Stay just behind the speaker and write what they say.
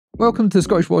Welcome to the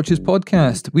Scottish Watches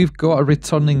podcast. We've got a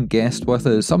returning guest with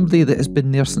us, somebody that has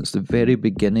been there since the very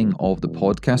beginning of the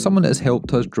podcast, someone that has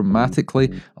helped us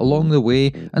dramatically along the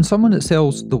way, and someone that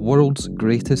sells the world's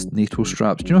greatest NATO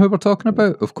straps. Do you know who we're talking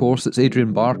about? Of course, it's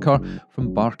Adrian Barker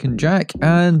from Bark and Jack,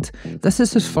 and this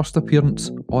is his first appearance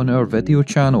on our video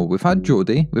channel. We've had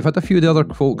Jodie, we've had a few of the other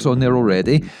folks on there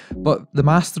already, but the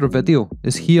master of video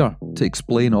is here to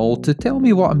explain all, to tell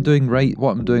me what I'm doing right,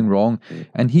 what I'm doing wrong,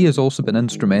 and he has also been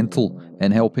instrumental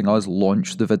in helping us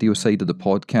launch the video side of the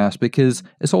podcast, because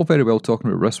it's all very well talking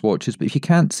about wristwatches, but if you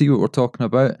can't see what we're talking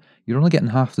about, you're only getting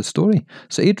half the story.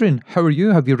 So Adrian, how are you?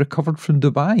 Have you recovered from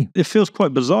Dubai? It feels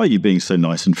quite bizarre you being so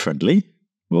nice and friendly.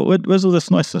 Well, where's all this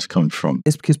niceness coming from?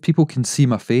 It's because people can see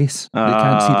my face. They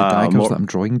can't see the daggers that I'm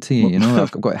drawing to you, you know?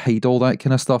 I've got to hide all that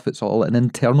kind of stuff. It's all an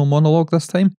internal monologue this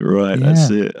time. Right,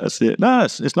 yeah. That's it. No,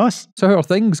 it's nice. So how are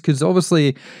things? Because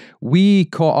obviously we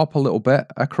caught up a little bit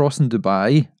across in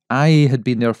Dubai. I had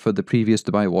been there for the previous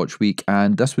Dubai Watch Week,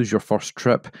 and this was your first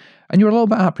trip, and you were a little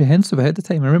bit apprehensive ahead of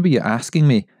time. I remember you asking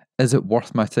me, is it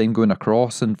worth my time going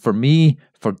across? And for me,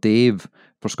 for Dave,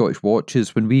 for Scottish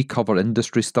Watches, when we cover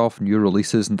industry stuff, new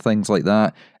releases and things like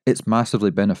that, it's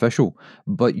massively beneficial.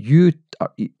 But you're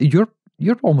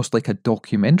almost like a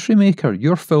documentary maker.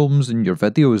 Your films and your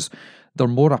videos, they're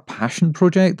more a passion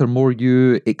project. They're more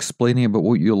you explaining about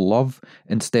what you love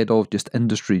instead of just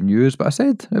industry news. But I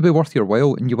said it'd be worth your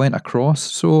while, and you went across.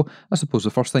 So I suppose the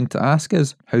first thing to ask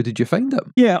is, how did you find it?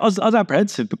 Yeah, I was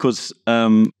apprehensive because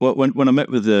when I met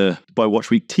with the Dubai Watch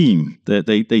Week team,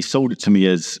 they sold it to me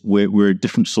as we're a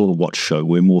different sort of watch show.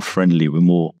 We're more friendly. We're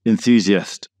more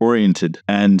enthusiast oriented,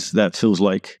 and that feels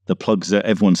like the plugs that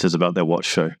everyone says about their watch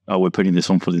show. Oh, we're putting this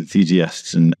on for the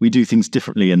enthusiasts, and we do things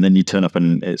differently. And then you turn up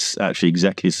and it's actually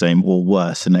exactly the same or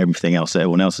worse than everything else that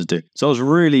everyone else is doing. So I was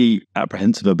really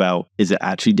apprehensive about, is it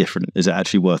actually different? Is it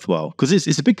actually worthwhile? Because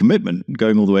it's a big commitment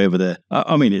going all the way over there.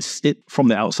 I mean, it from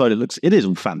the outside, it is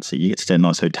all fancy. You get to stay in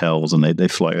nice hotels and they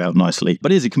fly you out nicely.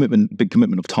 But it is a big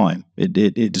commitment of time.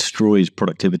 It destroys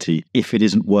productivity if it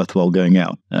isn't worthwhile going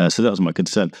out. So that was my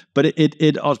concern. But I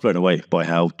was blown away by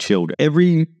how chilled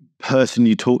every person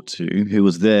you talked to who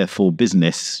was there for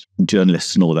business,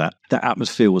 journalists and all that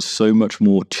atmosphere was so much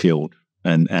more chilled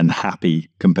and happy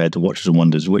compared to Watches and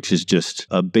Wonders, which is just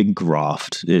a big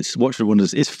graft. It's Watches and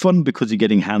Wonders. It's fun because you're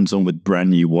getting hands-on with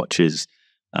brand new watches,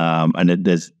 and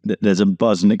there's a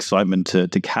buzz and excitement to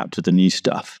capture the new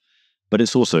stuff. But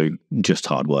it's also just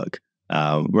hard work.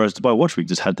 Whereas Dubai Watch Week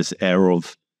just had this air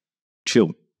of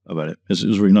chill about it. It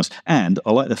was really nice. And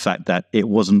I like the fact that it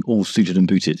wasn't all suited and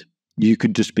booted. You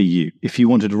could just be you. If you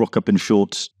wanted to rock up in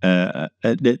shorts,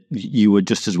 you were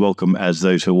just as welcome as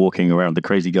those who are walking around, the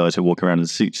crazy guys who walk around in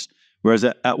suits. Whereas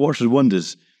at Watches and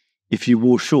Wonders, if you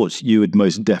wore shorts, you would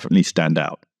most definitely stand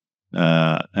out.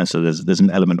 And so there's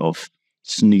an element of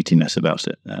snootiness about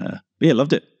it. But yeah,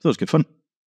 loved it. Thought it was good fun.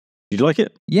 Did you like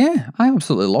it? Yeah, I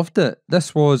absolutely loved it.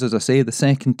 This was, as I say, the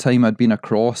second time I'd been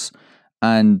across,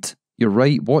 and you're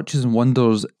right, Watches and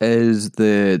Wonders is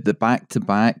the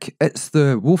back-to-back. It's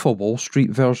the Wolf of Wall Street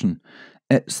version.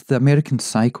 It's the American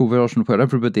Psycho version where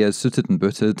everybody is suited and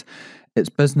booted. It's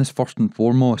business first and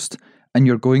foremost. And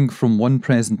you're going from one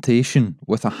presentation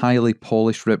with a highly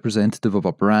polished representative of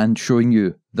a brand showing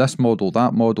you this model,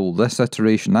 this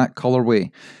iteration, that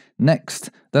colourway. Next,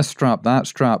 this strap, that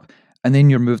strap. And then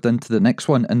you're moved into the next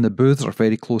one, and the booths are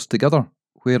very close together.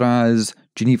 Whereas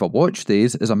Geneva Watch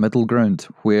Days is a middle ground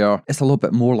where it's a little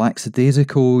bit more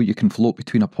lackadaisical. You can float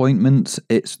between appointments.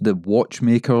 It's the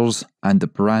watchmakers and the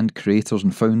brand creators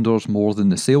and founders more than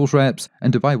the sales reps.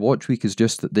 And Dubai Watch Week is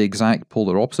just the exact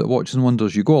polar opposite of Watches and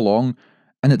Wonders. You go along,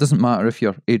 and it doesn't matter if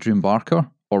you're Adrian Barker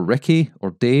or Ricky or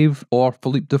Dave or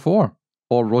Philippe Dufour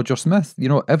or Roger Smith. You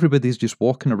know, everybody's just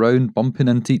walking around, bumping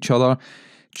into each other,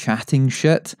 chatting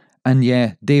shit. And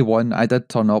yeah, day one, I did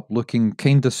turn up looking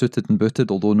kind of suited and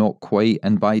booted, although not quite.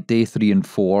 And by day 3 and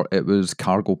 4, it was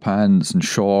cargo pants and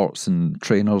shorts and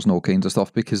trainers and all kinds of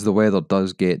stuff, because the weather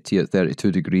does get to you at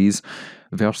 32 degrees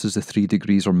versus the 3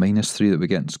 degrees or -3 that we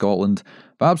get in Scotland.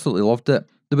 But I absolutely loved it.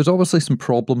 There was obviously some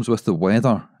problems with the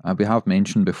weather. We have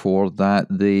mentioned before that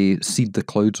they seed the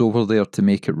clouds over there to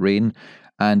make it rain.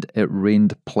 And it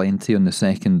rained plenty on the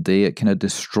second day. It kind of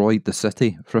destroyed the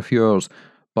city for a few hours.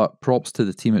 But props to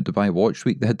the team at Dubai Watch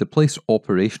Week. They had the place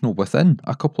operational within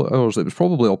a couple of hours. It was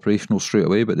probably operational straight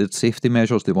away, but they had safety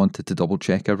measures. They wanted to double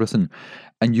check everything.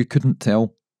 And you couldn't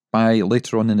tell. By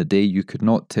later on in the day, you could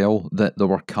not tell that there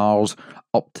were cars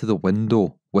up to the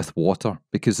window with water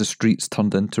because the streets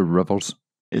turned into rivers.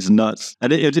 It's nuts.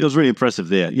 And it was really impressive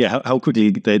there. Yeah, how quickly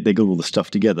they got all the stuff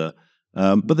together.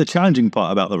 But the challenging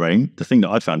part about the rain, the thing that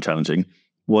I found challenging,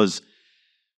 was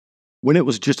when it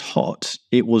was just hot,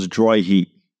 it was dry heat.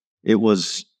 It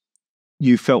was,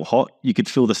 you felt hot. You could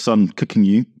feel the sun cooking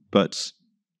you, but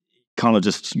kind of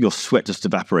just your sweat just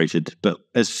evaporated. But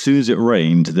as soon as it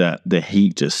rained, that the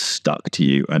heat just stuck to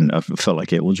you, and I felt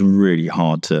like it was really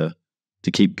hard to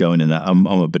keep going in that. I'm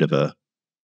a bit of a,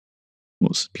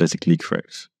 what's politically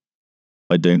correct?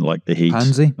 I don't like the heat.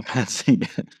 Pansy.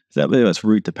 That's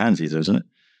rude to pansies, isn't it?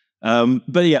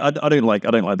 But yeah, I don't like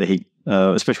the heat,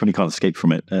 especially when you can't escape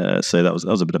from it. So that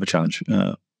was a bit of a challenge.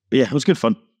 But yeah, it was good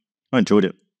fun. I enjoyed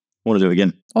it. I want to do it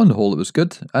again. On the whole, it was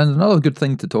good. And another good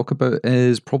thing to talk about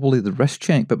is probably the wrist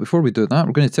check. But before we do that,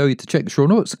 we're going to tell you to check the show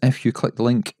notes. If you click the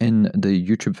link in the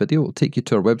YouTube video, it'll take you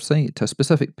to our website, to a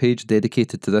specific page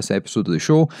dedicated to this episode of the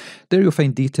show. There you'll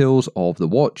find details of the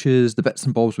watches, the bits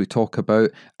and bobs we talk about,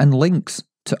 and links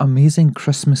to amazing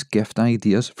Christmas gift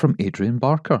ideas from Adrian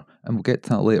Barker. And we'll get to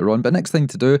that later on. But next thing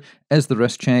to do is the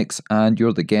wrist checks, and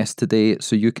you're the guest today,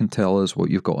 so you can tell us what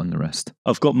you've got on the wrist.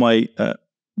 I've got my,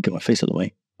 get my face out of the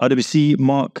way. IWC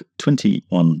Mark 20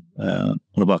 on a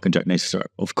Barker Jack Nacer,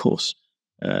 of course.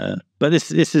 But this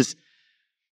is,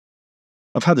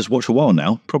 I've had this watch a while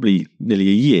now, probably nearly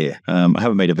a year. I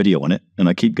haven't made a video on it, and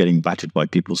I keep getting battered by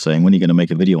people saying, when are you going to make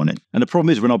a video on it? And the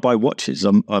problem is, when I buy watches,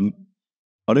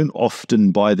 I don't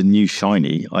often buy the new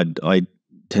shiny. I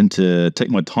tend to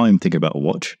take my time thinking about a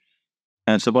watch.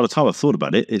 And so by the time I've thought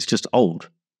about it, it's just old.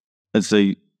 And so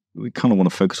we kind of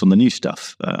want to focus on the new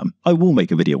stuff. I will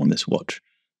make a video on this watch.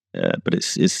 But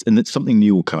it's something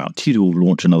new will come out. Tudor will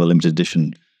launch another limited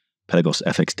edition Pelagos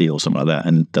FXD or something like that,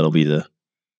 and that'll be the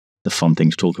fun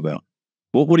thing to talk about.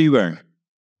 What are you wearing?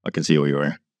 I can see what you're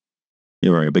wearing.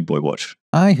 You're wearing a big boy watch.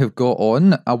 I have got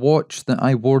on a watch that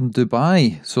I wore in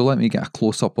Dubai, so let me get a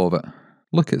close-up of it.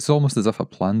 Look, it's almost as if I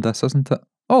planned this, isn't it?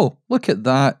 Oh, look at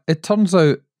that. It turns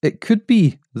out it could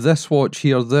be this watch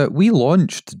here that we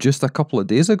launched just a couple of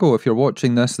days ago. If you're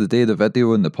watching this the day the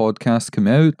video and the podcast came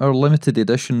out, our limited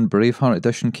edition, Braveheart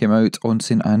edition, came out on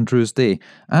St. Andrew's Day.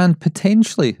 And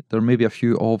potentially there may be a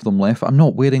few of them left. I'm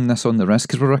not wearing this on the wrist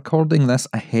because we're recording this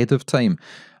ahead of time.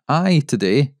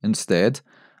 Today, instead,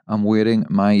 I'm wearing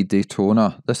my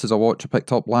Daytona. This is a watch I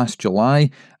picked up last July,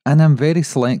 and I'm very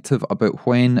selective about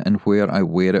when and where I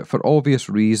wear it for obvious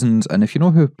reasons. And if you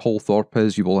know who Paul Thorpe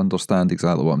is, you will understand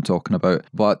exactly what I'm talking about.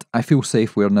 But I feel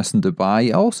safe wearing this in Dubai.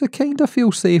 I also kind of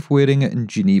feel safe wearing it in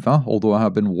Geneva, although I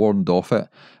have been warned off it.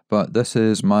 But this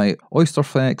is my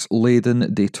Oysterflex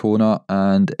Leyden Daytona,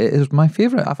 and it is my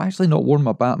favourite. I've actually not worn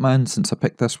my Batman since I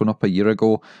picked this one up a year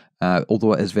ago,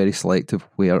 although it is very selective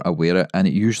where I wear it, and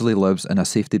it usually lives in a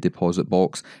safety deposit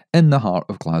box in the heart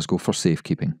of Glasgow for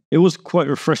safekeeping. It was quite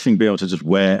refreshing to be able to just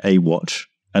wear a watch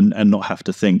and not have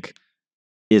to think,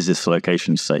 is this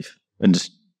location safe? And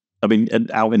just, I mean,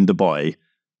 out in Dubai,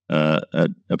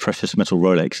 a precious metal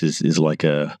Rolex is like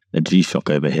a G-Shock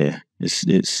over here.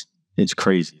 It's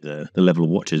crazy, the level of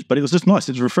watches. But it was just nice.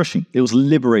 It was refreshing. It was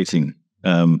liberating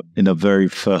in a very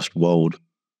first world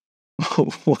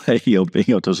way of being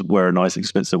able to wear a nice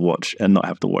expensive watch and not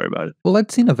have to worry about it. Well,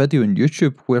 I'd seen a video on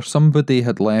YouTube where somebody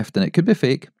had left, and it could be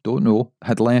fake, don't know,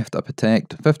 had left a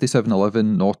Patek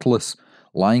 5711 Nautilus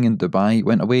lying in Dubai,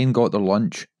 went away and got their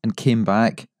lunch and came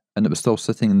back, and it was still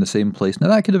sitting in the same place. Now,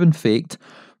 that could have been faked,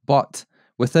 but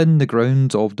within the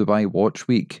grounds of Dubai Watch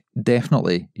Week,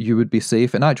 definitely you would be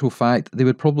safe. In actual fact, they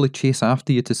would probably chase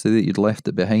after you to say that you'd left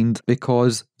it behind,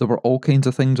 because there were all kinds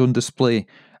of things on display.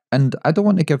 And I don't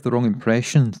want to give the wrong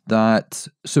impression that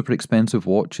super expensive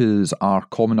watches are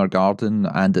commoner garden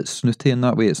and it's snooty in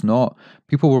that way. It's not.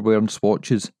 People were wearing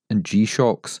swatches and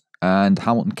G-Shocks and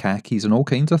Hamilton khakis and all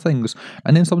kinds of things.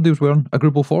 And then somebody was wearing a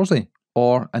Greubel Forsey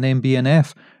or an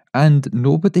MB&F. And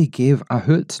nobody gave a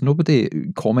hoot. Nobody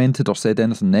commented or said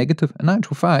anything negative. In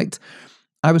actual fact,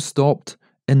 I was stopped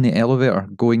in the elevator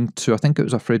going to, I think it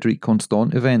was a Frederic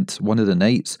Constant event one of the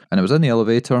nights. And I was in the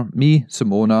elevator, me,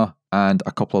 Simona, and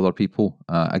a couple other people,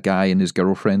 a guy and his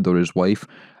girlfriend or his wife.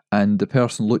 And the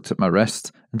person looked at my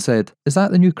wrist and said, "Is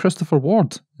that the new Christopher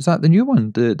Ward? Is that the new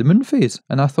one, the moon phase?"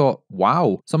 And I thought,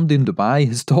 wow, somebody in Dubai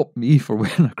has stopped me for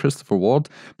wearing a Christopher Ward.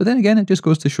 But then again, it just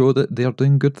goes to show that they're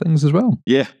doing good things as well.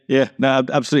 Yeah, no,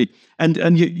 absolutely.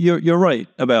 And you're right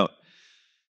about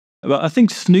I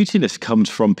think snootiness comes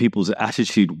from people's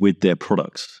attitude with their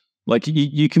products. Like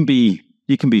you can be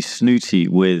snooty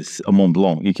with a Mont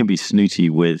Blanc. You can be snooty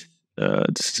with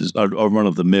a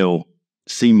run-of-the-mill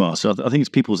Seamaster. I think it's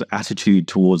people's attitude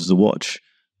towards the watch.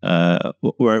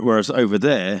 Whereas over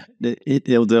there,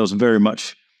 there was very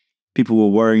much people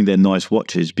were wearing their nice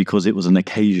watches because it was an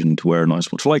occasion to wear a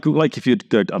nice watch. Like if you'd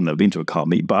go, I've never been to a car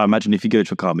meet, but I imagine if you go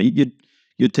to a car meet,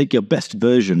 you'd take your best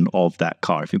version of that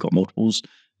car if you've got multiples,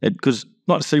 Because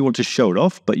not necessarily want to show it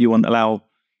off, but you want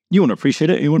to appreciate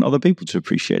it, and you want other people to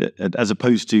appreciate it, as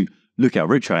opposed to look how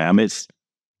rich I am. It's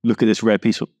look at this rare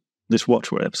piece of this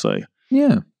watch, whatever. So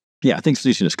yeah, I think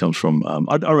snootiness comes from.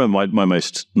 I remember my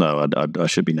most. No, I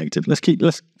should be negative. Let's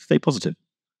stay positive.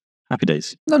 Happy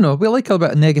days. No, we like a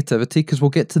bit of negativity because we'll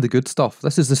get to the good stuff.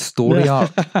 This is the story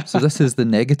arc, so this is the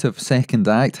negative second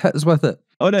act. Hit us with it.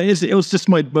 Oh no, it was just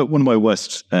one of my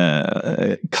worst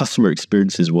customer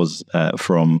experiences was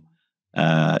from.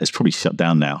 It's probably shut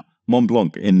down now.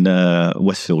 Montblanc in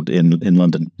Westfield in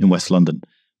London, in West London.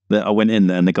 I went in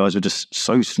there and the guys were just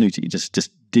so snooty,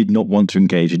 just did not want to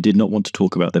engage, did not want to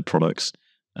talk about their products.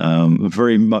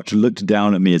 Very much looked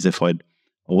down at me as if I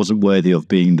wasn't worthy of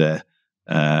being there.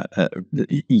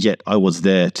 Yet I was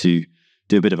there to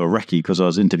do a bit of a recce because I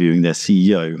was interviewing their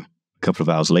CEO a couple of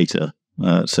hours later.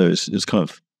 So it's kind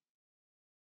of,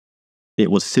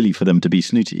 it was silly for them to be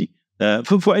snooty.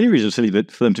 For any reason, silly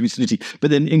for them to be snooty.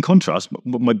 But then in contrast,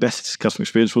 my best customer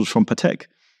experience was from Patek,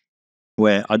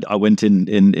 where I went in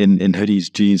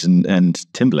hoodies, jeans,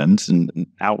 and Timberlands, and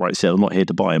outright said, I'm not here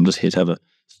to buy, I'm just here to have a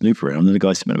snoop around. And the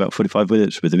guy spent about 45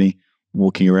 minutes with me,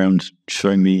 walking around,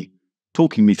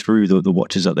 talking me through the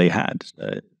watches that they had,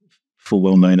 full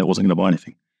well knowing I wasn't going to buy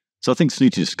anything. So I think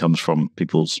snootiness comes from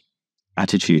people's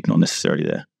attitude, not necessarily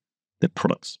their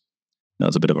products. That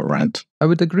was a bit of a rant. I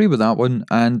would agree with that one,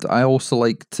 and I also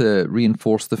like to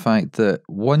reinforce the fact that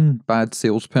one bad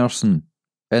salesperson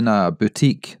in a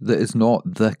boutique that is not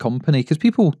the company, because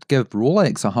people give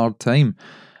Rolex a hard time,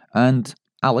 and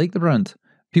I like the brand.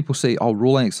 People say, oh,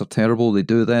 Rolex are terrible, they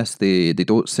do this, they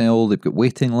don't sell, they've got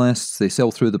waiting lists, they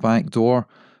sell through the back door.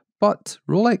 But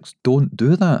Rolex don't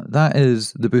do that. That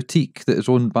is the boutique that is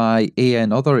owned by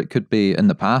AN other. It could be, in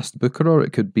the past, Bucherer,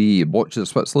 it could be Watches of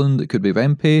Switzerland, it could be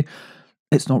Venpe.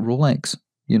 It's not Rolex,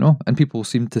 you know? And people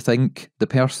seem to think the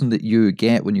person that you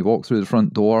get when you walk through the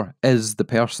front door is the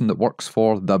person that works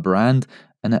for the brand,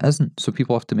 and it isn't. So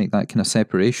people have to make that kind of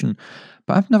separation.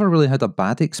 But I've never really had a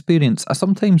bad experience. I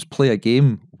sometimes play a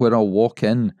game where I'll walk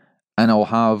in and I'll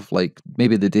have like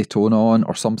maybe the Daytona on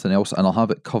or something else, and I'll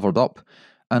have it covered up,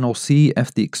 and I'll see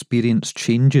if the experience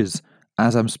changes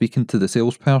as I'm speaking to the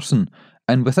salesperson.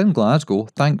 And within Glasgow,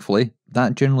 thankfully,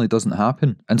 that generally doesn't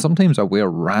happen. And sometimes I wear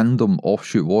random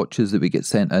offshoot watches that we get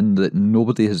sent in that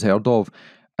nobody has heard of.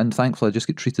 And thankfully, I just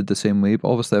get treated the same way. But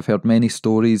obviously, I've heard many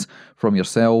stories from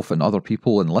yourself and other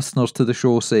people and listeners to the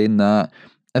show saying that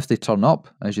if they turn up,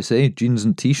 as you say, jeans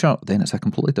and t-shirt, then it's a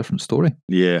completely different story.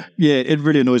 Yeah, it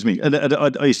really annoys me. And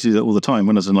I used to do that all the time.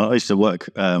 When I used to work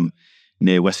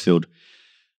near Westfield,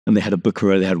 and they had a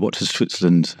Bucherer, they had Watches of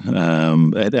Switzerland,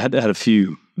 they had a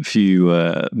few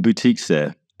boutiques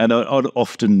there, and I'd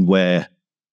often wear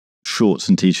shorts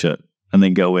and t-shirt and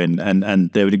then go in,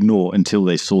 and they would ignore until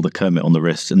they saw the Kermit on the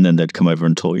wrist, and then they'd come over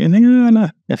and talk. And they go, oh, no,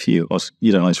 F you.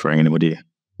 You don't like swearing anymore, do you?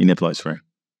 You never like swearing.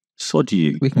 Sod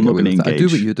you. We can go with that. I do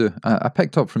what you do. I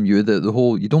picked up from you the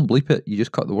whole, you don't bleep it, you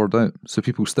just cut the word out. So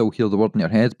people still hear the word in your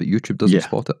head, but YouTube doesn't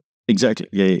spot it. Exactly.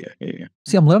 Yeah.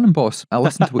 See, I'm learning, boss. I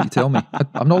listen to what you tell me.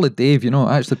 I'm not like Dave,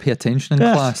 I actually pay attention in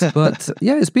class. But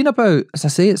yeah, it's been about, as I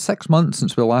say, it's 6 months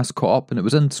since we last caught up, and it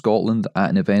was in Scotland at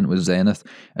an event with Zenith,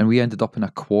 and we ended up in a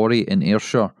quarry in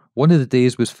Ayrshire. One of the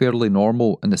days was fairly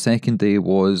normal, and the second day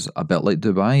was a bit like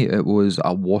Dubai. It was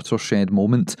a watershed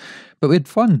moment. But we had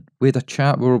fun. We had a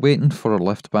chat. We were waiting for our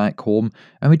lift back home,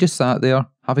 and we just sat there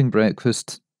having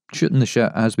breakfast, shooting the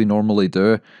shit as we normally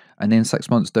do. And then 6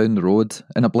 months down the road,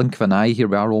 in a blink of an eye, here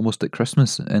we are almost at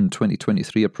Christmas in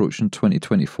 2023, approaching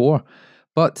 2024.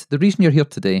 But the reason you're here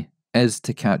today is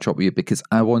to catch up with you because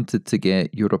I wanted to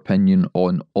get your opinion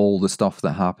on all the stuff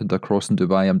that happened across in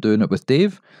Dubai. I'm doing it with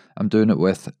Dave. I'm doing it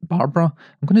with Barbara.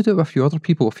 I'm going to do it with a few other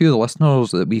people, a few of the listeners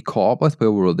that we caught up with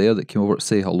while we were there that came over to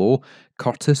say hello.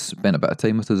 Curtis spent a bit of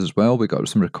time with us as well. We got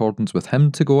some recordings with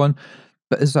him to go on.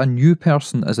 But as a new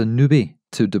person, as a newbie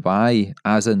to Dubai,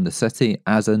 as in the city,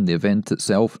 as in the event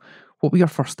itself, what were your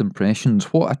first impressions?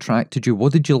 What attracted you?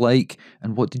 What did you like?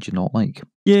 And what did you not like?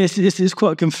 Yeah, it's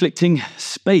quite a conflicting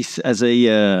space as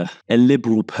a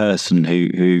liberal person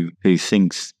who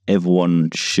thinks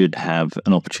everyone should have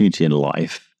an opportunity in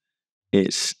life.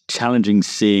 It's challenging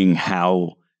seeing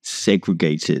how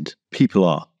segregated people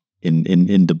are in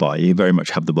Dubai. You very much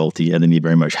have the wealthy, and then you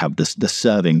very much have the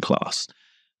serving class.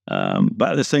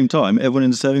 But at the same time, everyone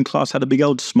in the serving class had a big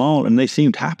old smile and they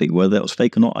seemed happy. Whether that was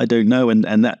fake or not, I don't know.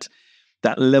 And that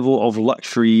level of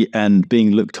luxury and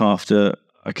being looked after,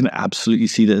 I can absolutely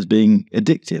see that as being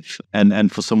addictive.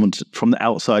 And for someone from the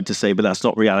outside to say, but that's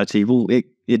not reality, well,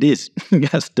 it is.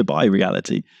 That's Dubai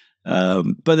reality.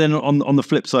 But then on the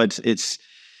flip side, it's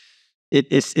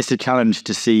a challenge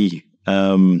to see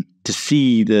to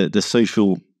see the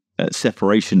social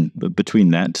separation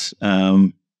between that.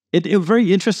 It was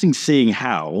very interesting seeing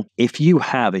how, if you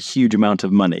have a huge amount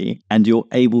of money and you're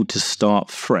able to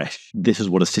start fresh, this is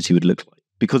what a city would look like.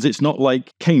 Because it's not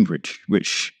like Cambridge,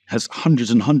 which has hundreds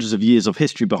and hundreds of years of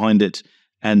history behind it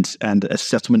and a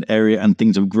settlement area and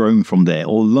things have grown from there,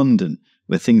 or London,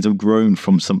 where things have grown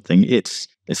from something. It's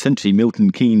essentially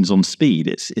Milton Keynes on speed.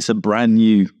 It's a brand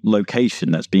new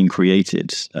location that's being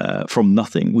created from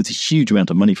nothing with a huge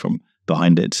amount of money from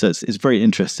behind it. So it's very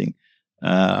interesting.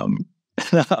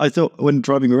 I thought when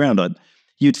driving around,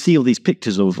 you'd see all these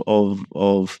pictures of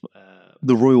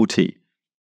the royalty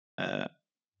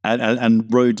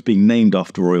and roads being named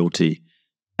after royalty.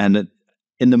 And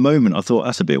in the moment, I thought,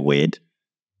 that's a bit weird.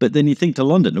 But then you think to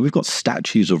London, and we've got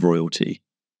statues of royalty.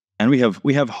 And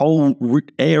we have whole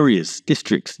areas,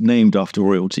 districts named after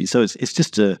royalty. So it's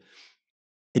just a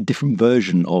different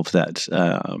version of that.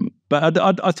 But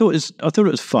I thought it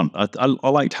was fun. I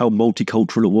liked how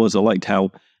multicultural it was. I liked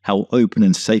how open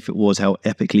and safe it was, how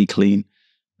epically clean.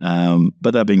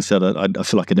 But that being said, I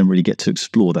feel like I didn't really get to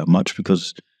explore that much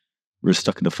because we're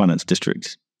stuck in the finance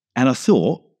district. And I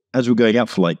thought, as we're going out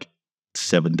for like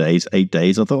 7 days, 8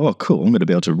 days, I thought, oh, cool, I'm going to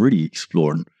be able to really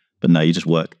explore. But no, you just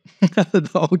work. The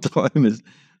whole time is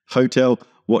hotel,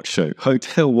 watch show,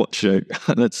 hotel, watch show.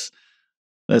 That's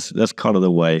kind of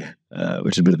the way,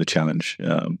 which is a bit of a challenge.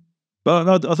 But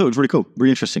I thought it was really cool,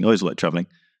 really interesting. I always like traveling.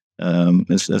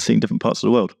 Seeing different parts of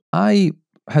the world. I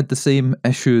had the same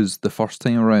issues the first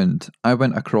time around. I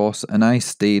went across and I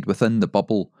stayed within the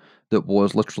bubble that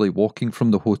was literally walking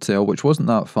from the hotel, which wasn't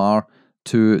that far,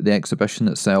 to the exhibition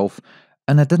itself.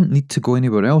 And I didn't need to go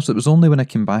anywhere else. It was only when I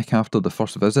came back after the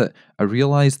first visit, I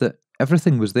realised that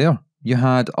everything was there. You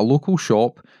had a local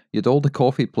shop, you had all the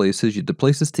coffee places, you had the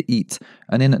places to eat,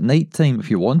 and then at night time,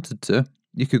 if you wanted to,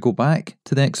 you could go back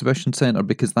to the exhibition centre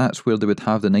because that's where they would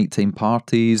have the nighttime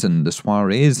parties and the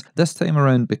soirees. This time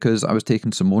around, because I was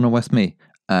taking Simona with me,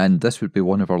 and this would be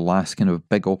one of our last kind of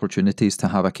big opportunities to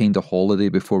have a kind of holiday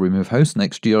before we move house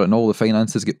next year and all the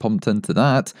finances get pumped into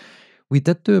that, we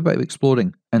did do a bit of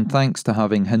exploring. And thanks to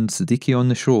having Hind Siddiqui on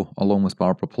the show, along with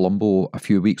Barbara Palumbo a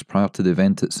few weeks prior to the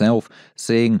event itself,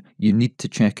 saying, you need to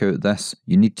check out this,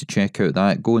 you need to check out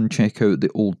that, go and check out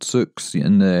the old souks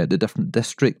in the different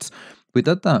districts. We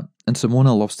did that, and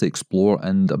Simona loves to explore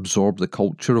and absorb the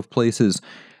culture of places.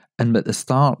 And at the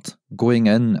start, going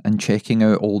in and checking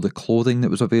out all the clothing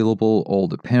that was available, all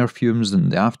the perfumes and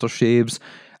the aftershaves,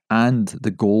 and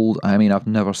the gold. I mean, I've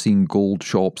never seen gold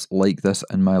shops like this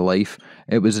in my life.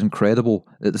 It was incredible.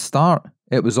 At the start,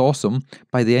 it was awesome.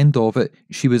 By the end of it,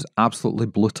 she was absolutely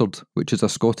bluttered, which is a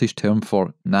Scottish term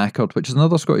for knackered, which is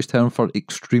another Scottish term for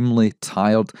extremely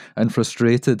tired and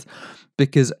frustrated.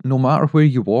 Because no matter where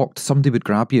you walked, somebody would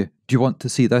grab you. Do you want to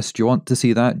see this? Do you want to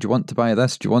see that? Do you want to buy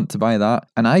this? Do you want to buy that?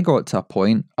 And I got to a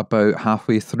point about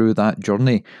halfway through that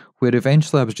journey where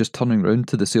eventually I was just turning around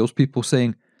to the salespeople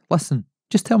saying, listen,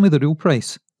 just tell me the real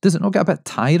price. Does it not get a bit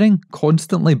tiring,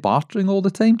 constantly bartering all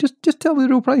the time? Just tell me the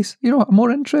real price. You know, I'm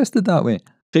more interested that way.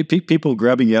 People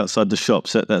grabbing you outside the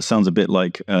shops, that sounds a bit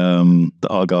like the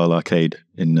Argyle Arcade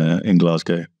in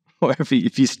Glasgow. Or if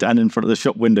you stand in front of the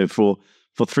shop window for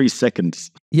 3 seconds.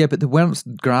 Yeah, but they weren't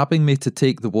grabbing me to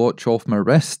take the watch off my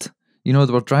wrist. You know,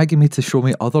 they were dragging me to show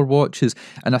me other watches.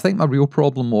 And I think my real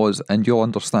problem was, and you'll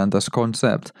understand this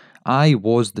concept, I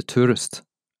was the tourist.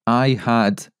 I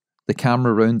had the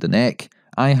camera round the neck.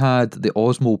 I had the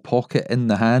Osmo Pocket in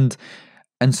the hand.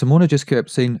 And Simona just kept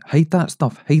saying, hide that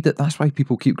stuff, hide it. That's why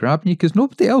people keep grabbing you, because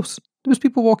nobody else. There was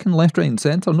people walking left, right and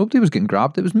centre. Nobody was getting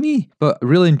grabbed. It was me. But I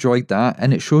really enjoyed that.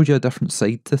 And it showed you a different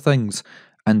side to things.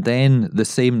 And then the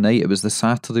same night, it was the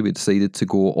Saturday, we decided to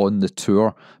go on the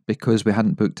tour because we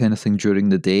hadn't booked anything during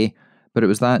the day. But it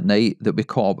was that night that we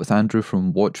caught up with Andrew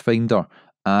from Watchfinder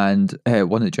and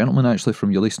one of the gentlemen actually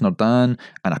from Ulysse Nardin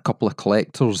and a couple of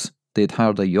collectors. They'd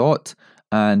hired a yacht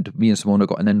and me and Simona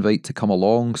got an invite to come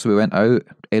along. So we went out.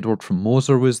 Edward from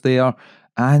Moser was there.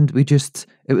 And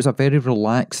it was a very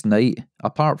relaxed night,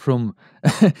 apart from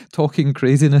talking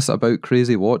craziness about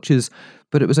crazy watches.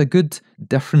 But it was a good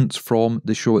difference from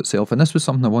the show itself. And this was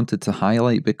something I wanted to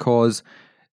highlight because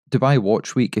Dubai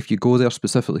Watch Week, if you go there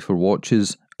specifically for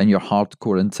watches and you're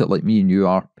hardcore into it like me and you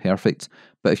are, perfect.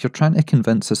 But if you're trying to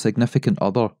convince a significant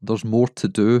other there's more to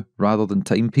do rather than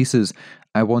timepieces,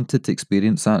 I wanted to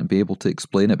experience that and be able to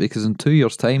explain it because in 2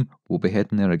 years' time, we'll be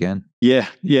heading there again. Yeah,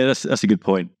 that's a good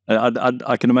point.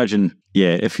 I can imagine,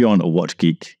 if you're on a watch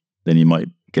geek, then you might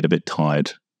get a bit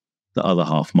tired. The other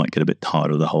half might get a bit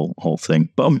tired of the whole thing.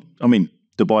 But I mean,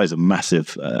 Dubai is a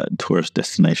massive tourist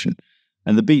destination.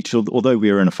 And the beach, although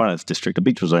we were in a finance district, the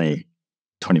beach was only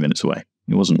 20 minutes away.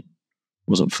 It wasn't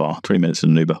far, 20 minutes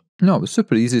in an Uber. No, it was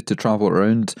super easy to travel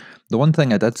around. The one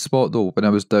thing I did spot, though, when I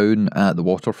was down at the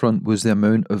waterfront was the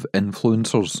amount of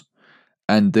influencers.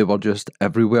 And they were just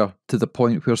everywhere, to the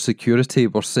point where security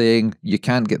were saying you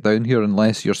can't get down here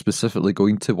unless you're specifically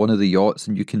going to one of the yachts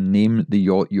and you can name the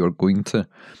yacht you're going to.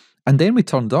 And then we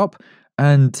turned up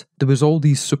and there was all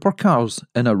these supercars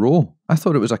in a row. I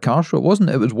thought it was a car show. It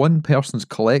wasn't. It was one person's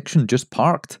collection just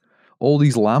parked. All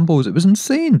these Lambos. It was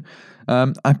insane.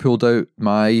 I pulled out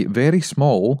my very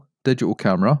small digital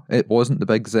camera. It wasn't the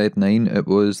big Z9, it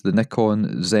was the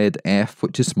Nikon ZF,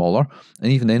 which is smaller.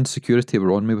 And even then, security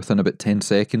were on me within about 10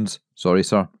 seconds. Sorry,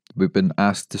 sir, we've been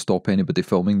asked to stop anybody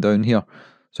filming down here.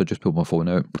 So I just pulled my phone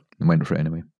out and went for it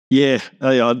anyway. Yeah,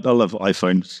 I love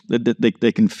iPhones.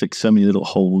 They can fix so many little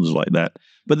holes like that.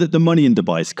 But the money in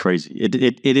Dubai is crazy.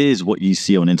 It is what you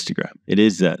see on Instagram. It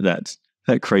is that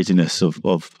craziness of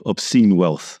obscene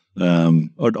wealth.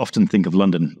 I'd often think of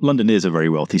London. London is a very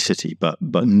wealthy city, but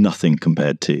nothing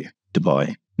compared to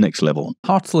Dubai. Next level.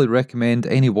 Heartily recommend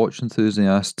any watch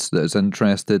enthusiasts that is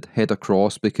interested head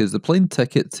across, because the plane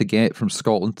ticket to get from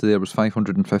Scotland to there was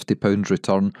 £550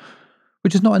 return,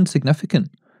 which is not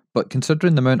insignificant. But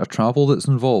considering the amount of travel that's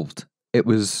involved, I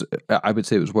would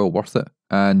say it was well worth it.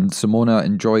 And Simona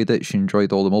enjoyed it. She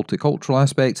enjoyed all the multicultural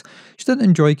aspects. She didn't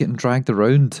enjoy getting dragged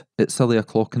around at silly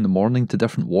o'clock in the morning to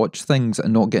different watch things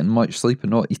and not getting much sleep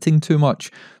and not eating too much.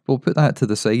 We'll put that to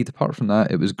the side. Apart from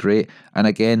that, it was great. And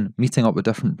again, meeting up with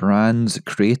different brands,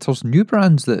 creators, new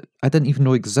brands that I didn't even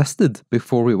know existed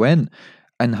before we went,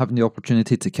 and having the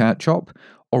opportunity to catch up,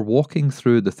 or walking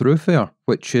through the thoroughfare,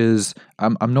 which is,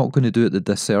 I'm not going to do it the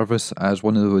disservice as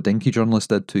one of the Dinky journalists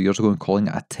did 2 years ago and calling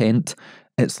it a tent.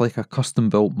 It's like a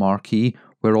custom-built marquee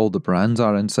where all the brands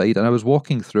are inside. And I was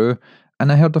walking through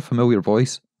and I heard a familiar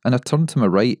voice and I turned to my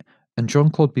right and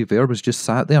Jean-Claude Biver was just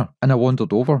sat there, and I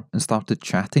wandered over and started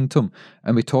chatting to him,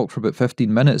 and we talked for about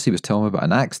 15 minutes. He was telling me about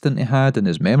an accident he had and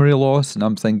his memory loss, and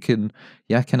I'm thinking,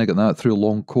 yeah, I kind of got that through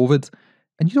long COVID.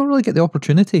 And you don't really get the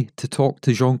opportunity to talk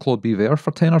to Jean-Claude Biver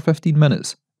for 10 or 15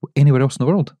 minutes anywhere else in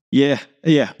the world. Yeah.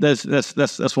 That's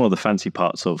one of the fancy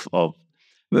parts of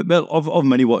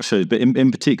many watch shows, but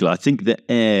in particular, I think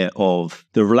the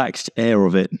relaxed air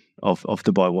of it, of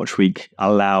Dubai Watch Week,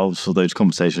 allows for those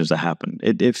conversations to happen.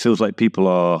 It feels like people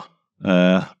are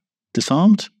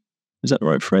disarmed. Is that the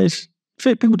right phrase?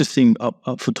 People just seem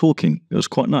up for talking. It was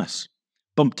quite nice.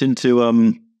 Bumped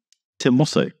into Tim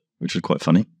Mosso, which was quite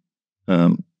funny.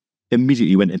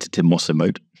 Immediately went into Tim Mosso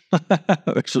mode,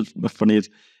 which was funny.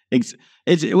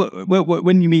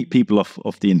 When you meet people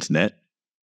off the internet,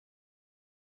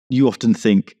 you often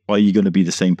think, are you going to be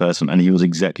the same person? And he was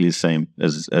exactly the same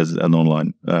as an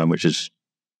online, which is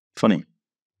funny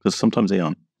because sometimes they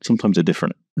aren't. Sometimes they're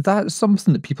different. That's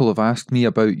something that people have asked me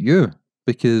about you,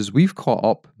 because we've caught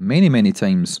up many, many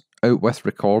times out with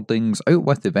recordings, out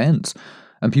with events,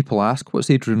 and people ask, what's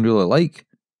Adrian really like?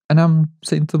 And I'm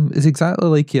saying to them, it's exactly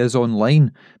like he is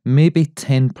online, maybe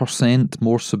 10%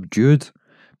 more subdued.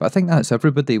 But I think that's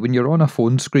everybody. When you're on a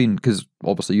phone screen, because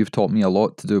obviously you've taught me a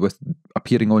lot to do with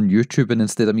appearing on YouTube, and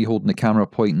instead of me holding the camera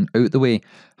pointing out the way,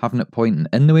 having it pointing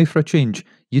in the way for a change,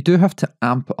 you do have to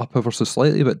amp it up ever so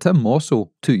slightly. But Tim Mosso,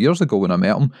 2 years ago when I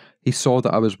met him, he saw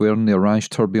that I was wearing the Orange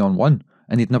Tourbillon 1,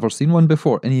 and he'd never seen one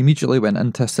before, and he immediately went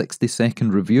into a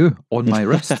 60-second review on my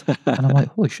wrist. And I'm like,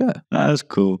 holy shit. That's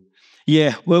cool.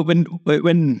 Yeah, well, when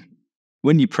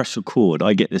you press record,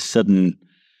 I get this sudden,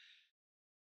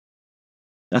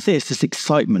 I think it's this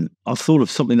excitement. I've thought of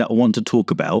something that I want to talk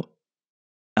about,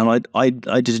 and I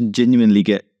just genuinely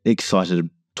get excited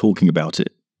talking about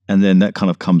it, and then that kind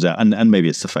of comes out. And maybe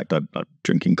it's the fact I'm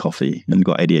drinking coffee and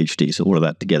got ADHD, so all of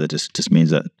that together just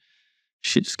means that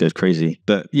shit just goes crazy.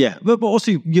 But yeah, but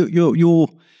also you're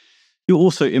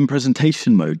also in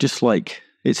presentation mode, just like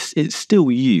it's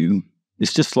still you.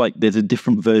 It's just like there's a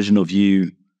different version of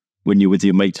you when you're with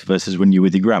your mates versus when you're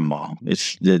with your grandma.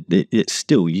 It's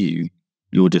still you.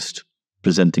 You're just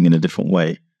presenting in a different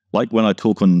way. Like when I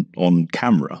talk on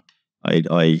camera,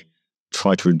 I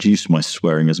try to reduce my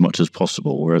swearing as much as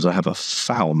possible, whereas I have a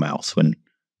foul mouth when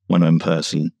I'm in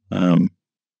person.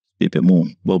 Be a bit more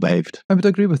well-behaved. I would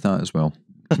agree with that as well.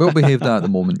 Well-behaved at the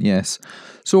moment, yes.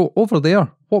 So over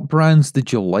there, what brands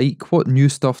did you like? What new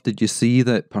stuff did you see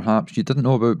that perhaps you didn't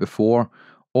know about before,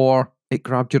 or it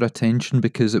grabbed your attention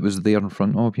because it was there in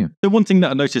front of you? The one thing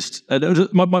that I noticed,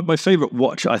 my favourite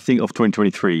watch, I think, of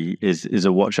 2023 is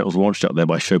a watch that was launched out there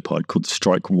by Chopard called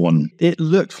Strike One. It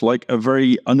looked like a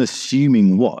very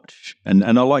unassuming watch, and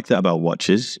I like that about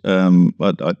watches.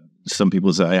 Some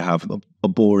people say I have a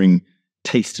boring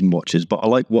taste in watches, but I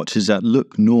like watches that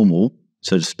look normal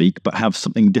so to speak, but have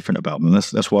something different about them.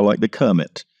 That's why I like the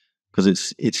Kermit,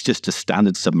 because it's just a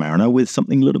standard Submariner with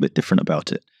something a little bit different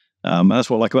about it. That's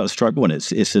what I like about the Strike one.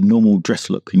 It's a normal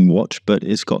dress-looking watch, but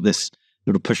it's got this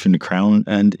little push in the crown,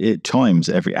 and it chimes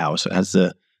every hour. So it has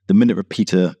the minute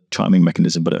repeater chiming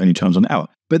mechanism, but it only chimes on an hour.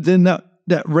 But then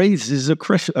that raises a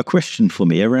question for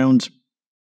me around,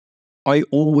 I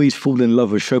always fall in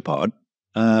love with Chopard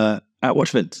at watch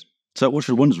events. So at Watches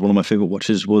and Wonders, one of my favorite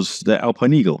watches was the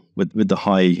Alpine Eagle with the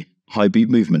high beat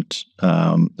movement,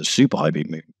 the super high beat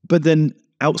movement. But then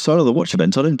outside of the watch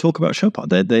events, I don't talk about Chopard.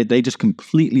 They just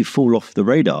completely fall off the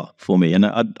radar for me, and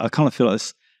I kind of feel like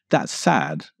that's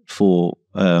sad for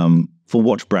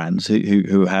watch brands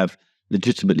who have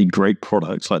legitimately great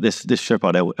products like this. This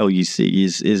Chopard LUC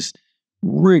is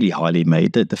really highly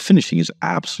made. The finishing is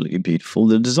absolutely beautiful.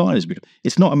 The design is beautiful.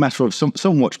 It's not a matter of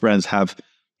some watch brands have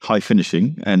high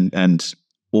finishing and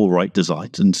all right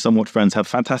designs, and some watch brands have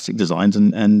fantastic designs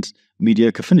and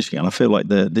mediocre finishing. And I feel like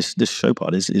this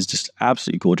Chopard is just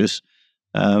absolutely gorgeous.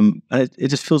 And it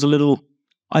just feels a little.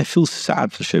 I feel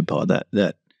sad for Chopard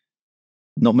that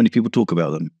not many people talk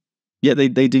about them. Yeah, they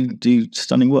do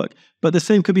stunning work, but the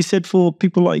same could be said for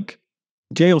people like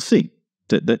JLC.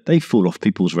 That they fall off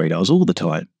people's radars all the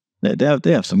time.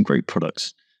 They have some great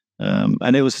products, and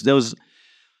there was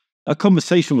a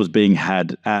conversation was being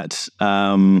had at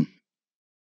the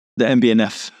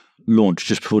MB&F launch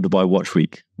just before Dubai Watch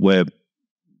Week, where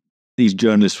these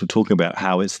journalists were talking about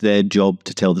how it's their job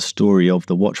to tell the story of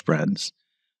the watch brands,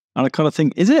 and I kind of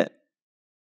think, is it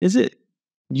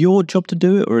your job to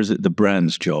do it, or is it the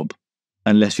brand's job?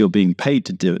 Unless you're being paid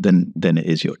to do it, then it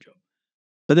is your job.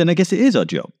 But then I guess it is our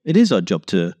job. It is our job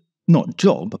to, not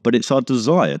job, but it's our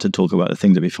desire to talk about the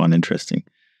things that we find interesting.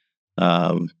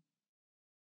 Yeah,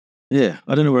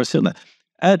 I don't know where I sit on that.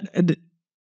 And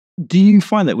do you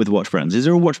find that with watch brands? Is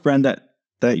there a watch brand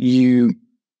that you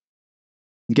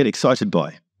get excited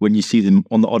by when you see them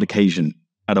on the odd occasion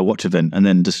at a watch event and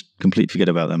then just completely forget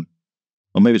about them?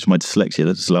 Or maybe it's my dyslexia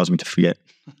that just allows me to forget.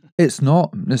 It's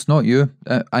not you.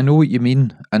 I know what you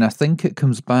mean, and I think it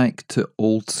comes back to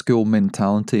old school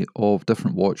mentality of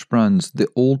different watch brands. The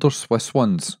older Swiss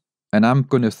ones, and I'm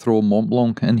going to throw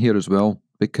Montblanc in here as well,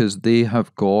 because they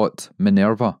have got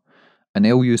Minerva, and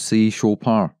LUC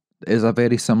Chopard is a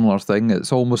very similar thing.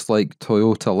 It's almost like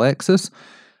Toyota Lexus,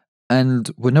 and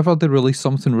whenever they release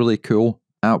something really cool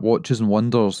at Watches and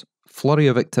Wonders, flurry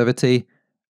of activity,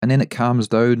 and then it calms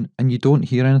down and you don't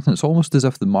hear anything. It's almost as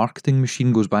if the marketing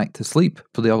machine goes back to sleep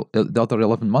for the other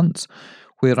 11 months.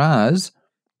 Whereas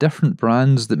different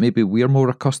brands that maybe we're more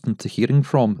accustomed to hearing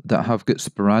from that have got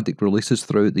sporadic releases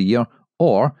throughout the year,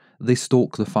 or they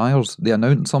stoke the fires, they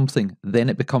announce something, then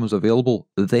it becomes available,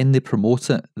 then they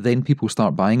promote it, then people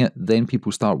start buying it, then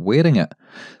people start wearing it.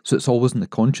 So it's always in the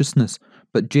consciousness.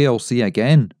 But JLC,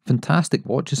 again, fantastic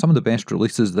watches, some of the best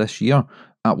releases this year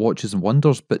at Watches and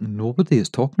Wonders, but nobody is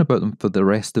talking about them for the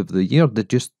rest of the year. They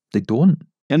don't.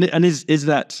 And is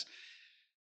that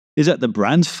the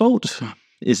brand's fault?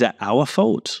 Is that our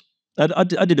fault? I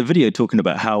did a video talking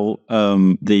about how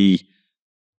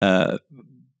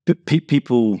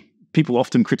people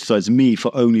often criticize me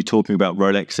for only talking about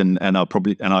Rolex, and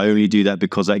I only do that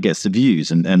because that gets the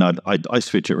views, and I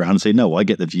switch it around and say, no, I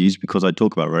get the views because I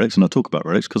talk about Rolex, and I talk about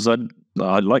Rolex because I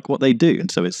like what they do,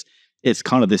 and so it's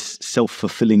kind of this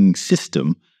self-fulfilling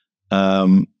system,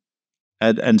 and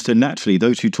so naturally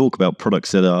those who talk about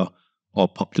products that are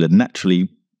popular naturally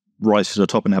rise to the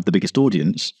top and have the biggest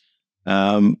audience.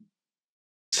 So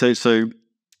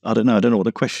I don't know what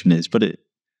the question is, but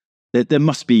there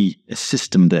must be a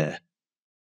system there.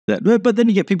 But then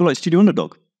you get people like Studio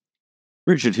Underdog.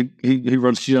 Richard, who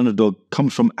runs Studio Underdog,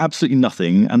 comes from absolutely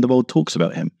nothing, and the world talks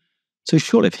about him. So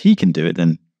surely if he can do it,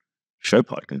 then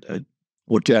Chopard can do it,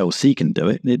 or JLC can do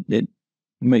it. It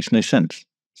makes no sense.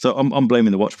 So I'm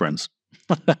blaming the watch brands.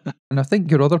 And I think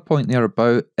your other point there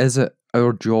about, is it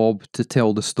our job to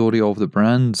tell the story of the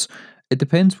brands? It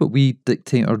depends what we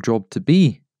dictate our job to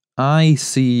be. I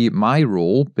see my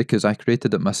role, because I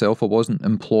created it myself, I wasn't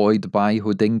employed by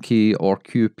Hodinkee or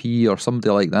QP or somebody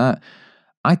like that.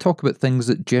 I talk about things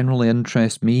that generally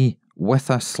interest me with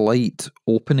a slight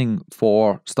opening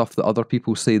for stuff that other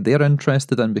people say they're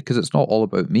interested in, because it's not all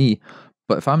about me.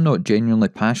 But if I'm not genuinely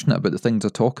passionate about the things I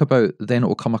talk about, then it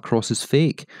will come across as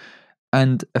fake.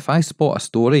 And if I spot a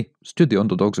story, Studio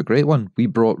Underdog's a great one. We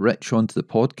brought Rich onto the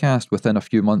podcast within a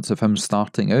few months of him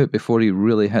starting out, before he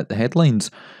really hit the headlines.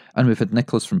 And we've had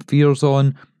Nicholas from Fears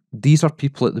on. These are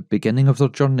people at the beginning of their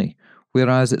journey.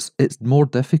 Whereas it's more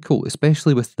difficult,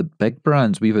 especially with the big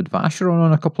brands. We've had Vacheron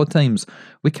on a couple of times.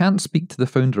 We can't speak to the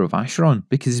founder of Vacheron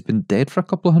because he's been dead for a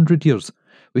couple of 100 years.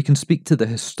 We can speak to the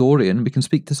historian. We can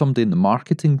speak to somebody in the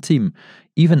marketing team.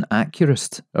 Even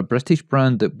Accurist, a British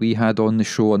brand that we had on the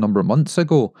show a number of months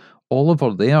ago,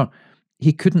 Oliver there,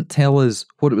 he couldn't tell us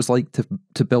what it was like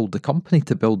to build the company,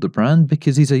 to build the brand,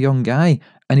 because he's a young guy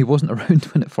and he wasn't around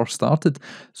when it first started.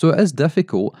 So it is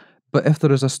difficult, but if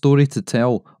there is a story to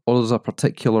tell, or there's a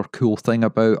particular cool thing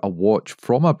about a watch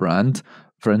from a brand,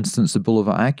 for instance, the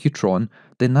Bulova Accutron,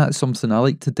 then that's something I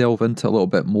like to delve into a little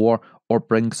bit more, or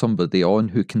bring somebody on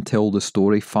who can tell the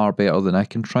story far better than I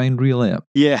can try and relay it.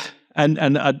 Yeah, and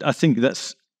I think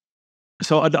that's...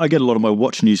 So I get a lot of my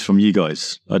watch news from you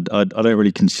guys. I don't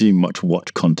really consume much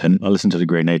watch content. I listen to the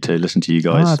Grey NATO, listen to you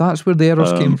guys. That's where the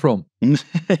errors came from.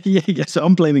 Yeah. So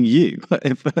I'm blaming you.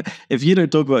 If you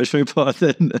don't talk about Chopard,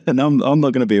 then I'm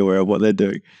not going to be aware of what they're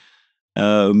doing.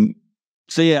 So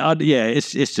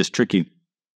it's just tricky,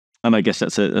 and I guess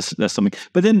that's something.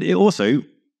 But then it also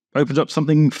opens up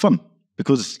something fun,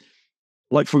 because,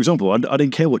 like, for example, I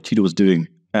didn't care what Tudor was doing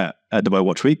at Dubai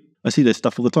Watch Week. I see their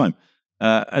stuff all the time.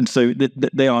 And so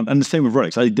they aren't, and the same with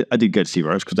Rolex. I did go to see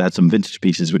Rolex because they had some vintage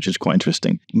pieces, which is quite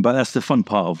interesting. But that's the fun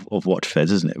part of watch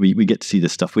fairs, isn't it? We get to see the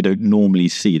stuff we don't normally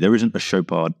see. There isn't a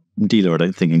Chopard dealer, I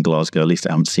don't think, in Glasgow. At least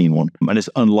I haven't seen one. And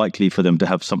it's unlikely for them to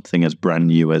have something as brand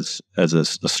new as a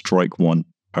Strike One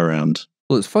around.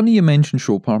 Well, it's funny you mentioned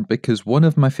Chopard, because one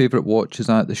of my favourite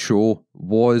watches at the show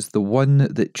was the one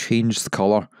that changed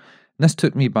colour. And this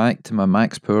took me back to my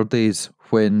Max Power days,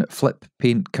 when flip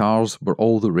paint cars were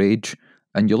all the rage.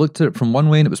 And you looked at it from one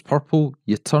way and it was purple,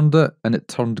 you turned it and it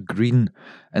turned green.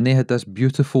 And they had this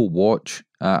beautiful watch,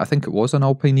 I think it was an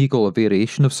Alpine Eagle, a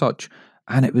variation of such,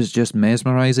 and it was just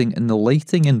mesmerising. And the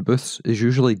lighting in booths is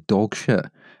usually dog shit,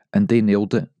 and they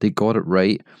nailed it, they got it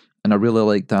right, and I really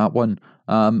liked that one.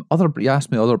 You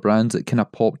asked me other brands that kind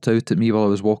of popped out at me while I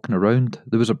was walking around.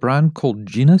 There was a brand called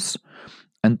Genus,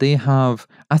 and they have,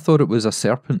 I thought it was a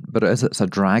serpent, but it's a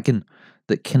dragon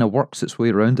that kind of works its way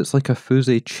around. It's like a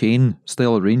fusee chain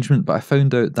style arrangement, but I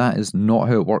found out that is not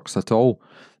how it works at all.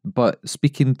 But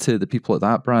speaking to the people at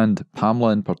that brand,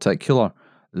 Pamela in particular,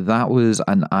 that was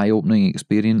an eye-opening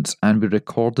experience, and we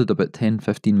recorded about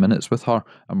 10-15 minutes with her,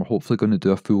 and we're hopefully going to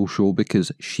do a full show,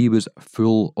 because she was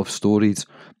full of stories.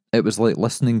 It was like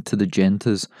listening to the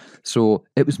Gentas. So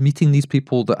it was meeting these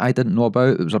people that I didn't know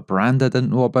about, it was a brand I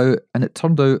didn't know about, and it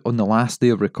turned out on the last day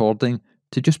of recording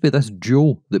to just be this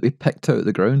jewel that we picked out of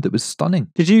the ground. It was stunning.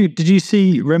 Did you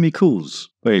see Remy Cools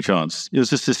by any chance? It was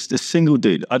just this single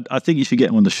dude. I think you should get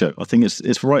him on the show. I think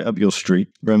it's right up your street,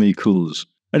 Remy Cools.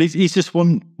 And he's just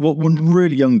one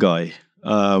really young guy.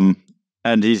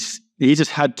 And he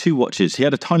just had two watches. He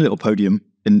had a tiny little podium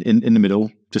in the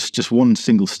middle, just one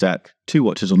single stack, two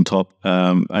watches on top.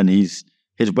 And his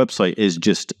website is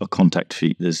just a contact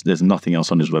sheet. There's nothing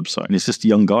else on his website. And it's just a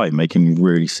young guy making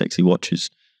really sexy watches.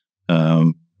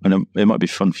 And it might be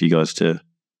fun for you guys to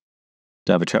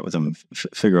have a chat with him and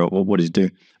figure out what he's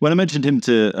doing. When I mentioned him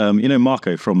to,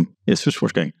 Marco from Swiss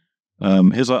Watch Gang,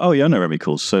 he was like, "Oh yeah, I know Remy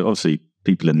Cools." So obviously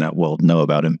people in that world know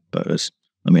about him. But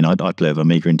I play with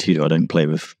Omega and Tudor. I don't play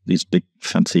with these big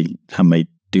fancy handmade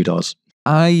doodahs.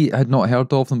 I had not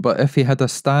heard of them, but if he had a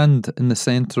stand in the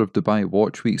centre of Dubai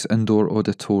Watch Week's indoor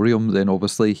auditorium, then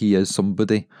obviously he is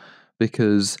somebody,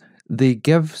 because they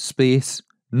give space.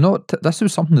 This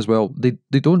was something as well. They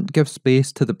don't give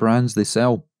space to the brands they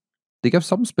sell. They give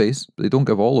some space, but they don't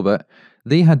give all of it.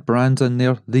 They had brands in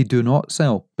there they do not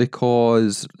sell,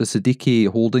 because the Siddiqui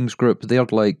Holdings Group, they're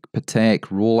like Patek,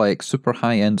 Rolex, super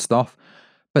high-end stuff.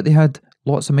 But they had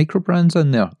lots of micro brands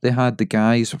in there. They had the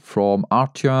guys from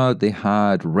Artia, they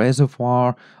had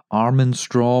Reservoir,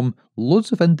 Armstrong,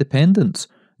 loads of independents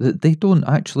that they don't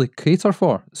actually cater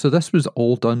for. So this was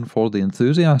all done for the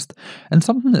enthusiast. And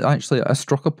something that actually I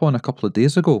struck upon a couple of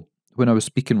days ago when I was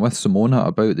speaking with Simona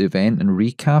about the event and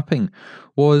recapping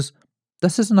was,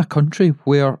 this isn't a country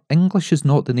where English is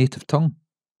not the native tongue.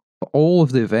 But all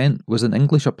of the event was in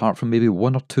English apart from maybe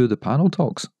one or two of the panel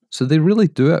talks. So they really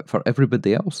do it for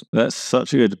everybody else. That's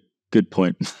such a good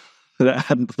point that I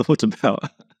hadn't thought about.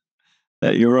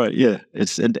 You're right, yeah.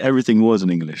 And everything was in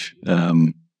English.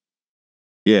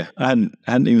 Yeah, I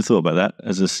hadn't even thought about that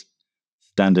as a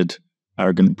standard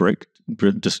arrogant Brit,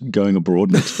 just going abroad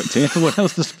and expecting everyone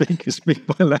else to speak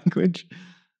my language.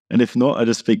 And if not, I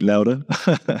just speak louder.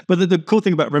 But the cool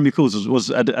thing about Remy Cools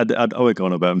was I won't go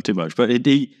on about him too much, but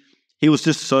he was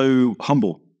just so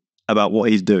humble about what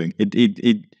he's doing.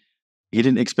 He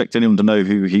didn't expect anyone to know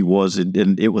who he was,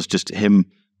 and it was just him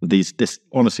with this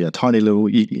honestly a tiny little.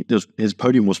 His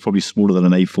podium was probably smaller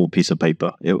than an A4 piece of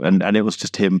paper, and it was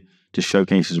just him to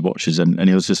showcase his watches, and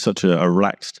he was just such a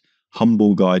relaxed,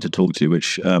 humble guy to talk to,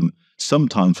 which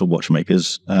sometimes for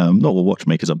watchmakers, not all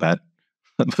watchmakers are bad,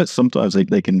 but sometimes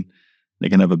they can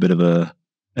have a bit of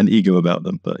an ego about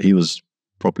them. But he was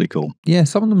properly cool. Yeah,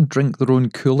 some of them drink their own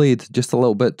Kool-Aid just a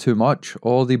little bit too much,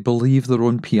 or they believe their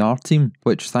own PR team,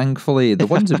 which thankfully, the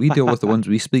ones that we deal with, the ones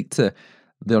we speak to,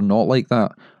 they're not like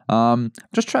that.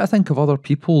 Just try to think of other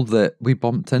people that we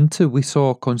bumped into. We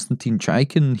saw Konstantin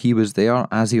Chaikin. He was there,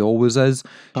 as he always is,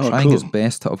 trying his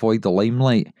best to avoid the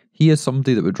limelight. He is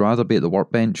somebody that would rather be at the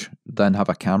workbench than have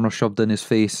a camera shoved in his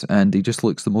face, and he just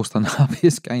looks the most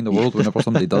unhappiest guy in the world whenever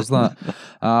somebody does that.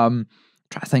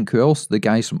 Try to think who else. The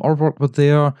guys from Urwerk were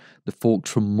there. The folks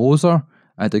from Moser.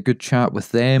 I had a good chat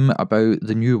with them about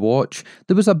the new watch.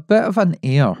 There was a bit of an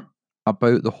air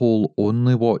about the whole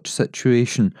Only Watch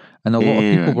situation, and a lot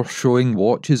of people were showing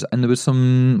watches, and there was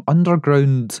some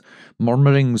underground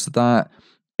murmurings that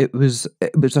it was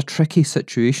a tricky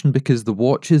situation because the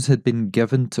watches had been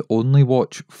given to Only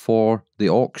Watch for the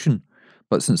auction.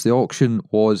 But since the auction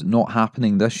was not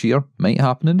happening this year, might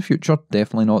happen in the future,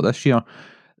 definitely not this year,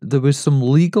 there was some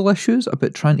legal issues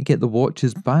about trying to get the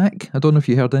watches back. I don't know if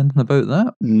you heard anything about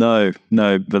that. No,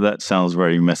 but that sounds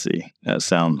very messy. That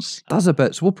sounds... Does a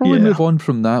bit. So we'll probably move on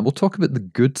from that. We'll talk about the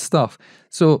good stuff.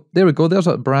 So there we go. There's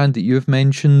a brand that you've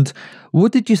mentioned.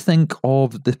 What did you think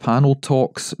of the panel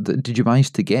talks? Did you manage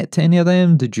to get to any of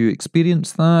them? Did you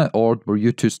experience that? Or were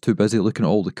you just too busy looking at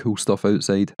all the cool stuff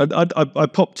outside? I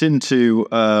popped into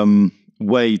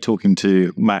Way talking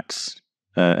to Max,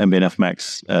 MB&F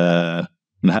Max, and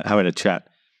having a chat.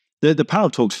 The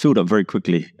panel talks filled up very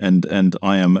quickly, and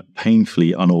I am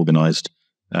painfully unorganized.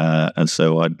 And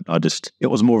so I just, it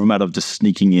was more of a matter of just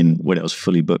sneaking in when it was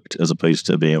fully booked as opposed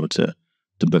to being able to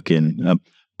book in.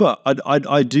 But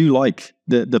I do like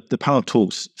the panel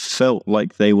talks felt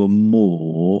like they were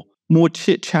more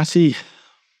chit chatty.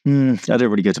 I don't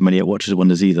really go to many at Watches and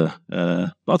Wonders either.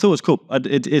 But I thought it was cool.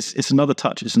 It's another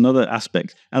touch. It's another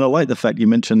aspect. And I like the fact you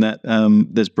mentioned that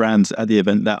there's brands at the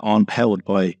event that aren't held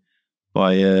by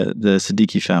the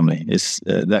Siddiqui family. It's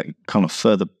that kind of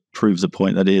further proves the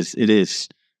point that it is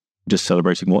just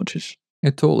celebrating watches.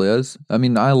 It totally is. I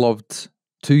mean, I loved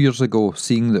 2 years ago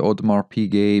seeing the Audemars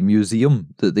Piguet museum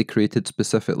that they created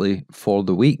specifically for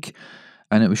the week.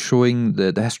 And it was showing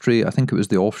the history. I think it was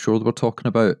the offshore they were talking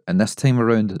about. And this time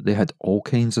around, they had all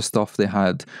kinds of stuff. They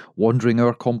had wandering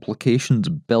hour complications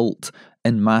built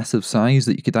in massive size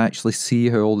that you could actually see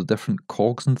how all the different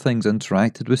cogs and things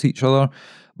interacted with each other.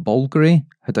 Bulgari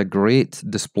had a great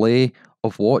display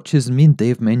of watches. Me and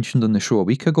Dave mentioned on the show a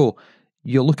week ago,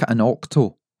 you look at an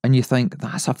Octo and you think,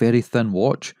 that's a very thin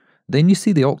watch. Then you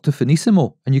see the Octo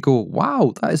Finissimo and you go,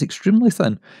 wow, that is extremely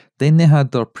thin. Then they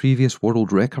had their previous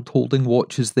world record holding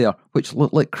watches there, which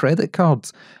looked like credit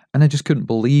cards. And I just couldn't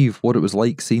believe what it was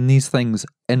like seeing these things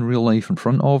in real life in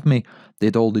front of me. They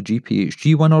had all the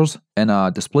GPHG winners in a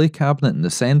display cabinet in the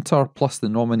centre, plus the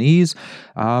nominees.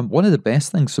 One of the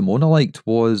best things Simona liked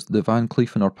was the Van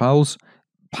Cleef & Arpels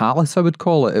palace, I would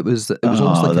call it. It was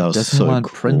almost like a Disneyland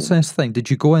princess thing. Did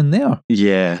you go in there?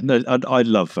 Yeah, no, I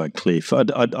love Van Cleef.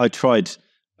 I tried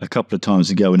a couple of times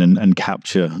to go in and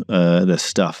capture their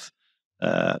stuff.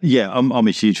 I'm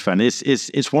a huge fan.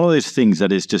 It's one of those things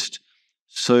that is just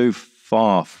so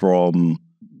far from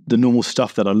the normal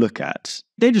stuff that I look at.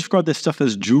 They describe their stuff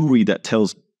as jewelry that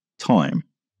tells time,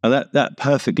 and that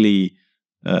perfectly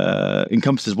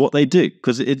encompasses what they do,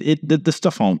 because the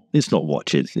stuff it's not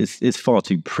watches. It's far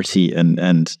too pretty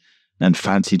and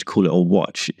fancy to call it a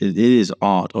watch. It is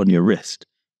art on your wrist,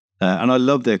 and I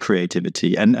love their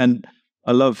creativity. And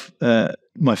I love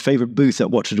my favorite booth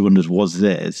at Watches and Wonders was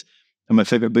theirs, and my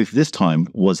favorite booth this time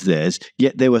was theirs.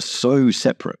 Yet they were so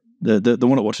separate. The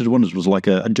one at Watches and Wonders was like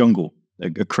a jungle,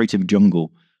 a creative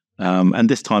jungle, and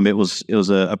this time it was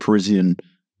a Parisian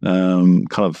kind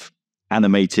of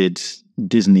animated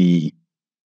Disney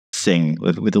thing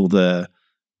with all the,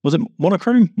 was it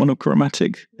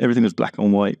monochromatic? Everything was black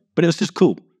and white, but it was just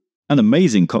cool and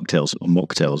amazing cocktails or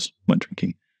mocktails went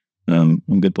drinking. I'm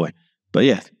a good boy, but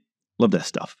yeah, love their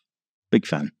stuff. Big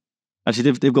fan.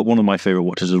 Actually, they've got one of my favorite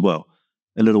watches as well.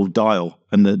 A little dial,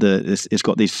 and it's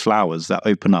got these flowers that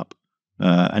open up,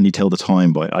 and you tell the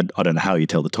time by. I don't know how you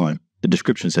tell the time. The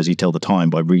description says you tell the time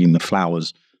by reading the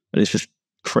flowers, but it's just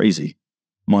crazy.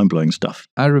 Mind-blowing stuff.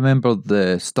 I remember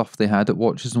the stuff they had at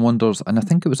Watches and Wonders, and I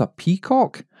think it was a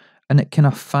peacock, and it kind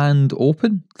of fanned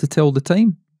open to tell the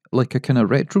time, like a kind of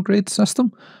retrograde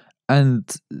system.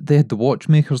 And they had the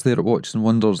watchmakers there at Watches and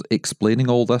Wonders explaining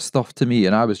all this stuff to me,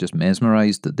 and I was just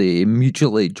mesmerised that they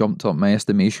immediately jumped up my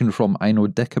estimation from I know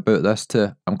dick about this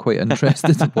to I'm quite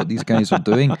interested in what these guys are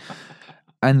doing.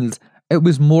 And It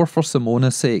was more for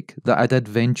Simona's sake that I did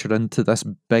venture into this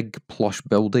big plush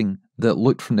building that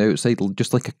looked from the outside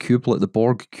just like a cube, like the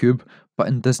Borg cube, but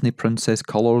in Disney princess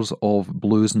colours of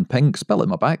blues and pinks, a bit like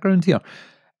my background here.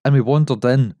 And we wandered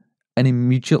in, and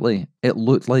immediately it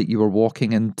looked like you were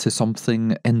walking into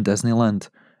something in Disneyland.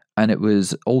 And it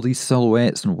was all these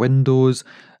silhouettes and windows.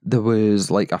 There was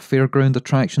like a fairground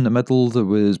attraction in the middle. There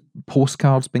was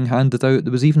postcards being handed out.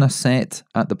 There was even a set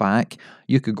at the back.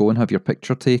 You could go and have your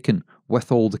picture taken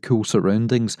with all the cool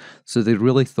surroundings. So they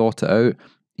really thought it out.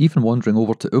 Even wandering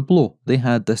over to Hublot, they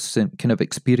had this kind of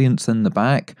experience in the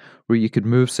back where you could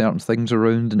move certain things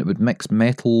around and it would mix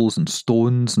metals and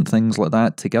stones and things like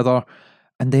that together.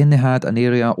 And then they had an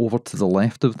area over to the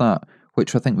left of that,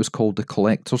 which I think was called the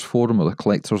Collectors Forum or the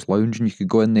Collectors Lounge, and you could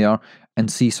go in there and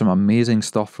see some amazing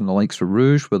stuff from the likes of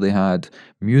Rouge, where they had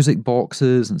music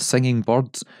boxes and singing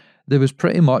birds. There was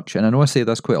pretty much, and I know I say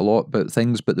this quite a lot about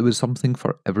things, but there was something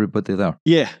for everybody there.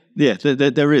 Yeah,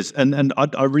 there is, and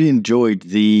I really enjoyed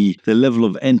the level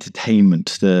of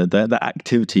entertainment, the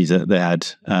activities that they had.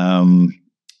 Who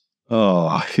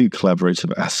collaborates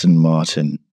with Aston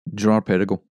Martin? Gerard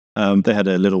Perigo. They had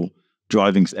a little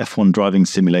F1 driving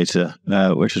simulator,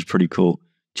 which was pretty cool.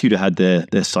 Tudor had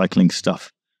their cycling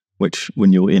stuff, which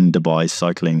when you're in Dubai,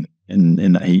 cycling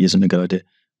in that heat isn't a good idea.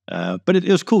 But it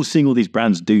was cool seeing all these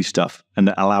brands do stuff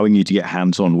and allowing you to get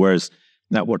hands-on, whereas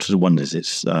that Watches and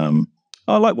Wonders,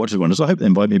 I like Watches and Wonders. I hope they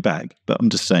invite me back, but I'm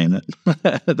just saying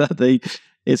that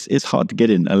it's hard to get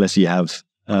in unless you have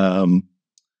an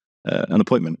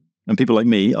appointment. And people like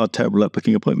me are terrible at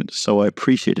booking appointments, so I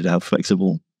appreciated how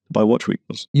flexible Dubai Watch Week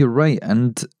was. You're right,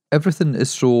 and everything is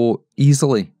so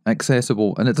easily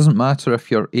accessible, and it doesn't matter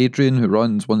if you're Adrian, who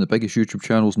runs one of the biggest YouTube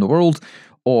channels in the world,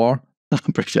 or...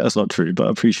 I'm pretty sure that's not true, but I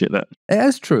appreciate that. It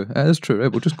is true,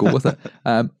 right? We'll just go with it.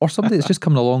 Or somebody that's just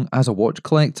coming along as a watch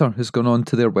collector who's gone on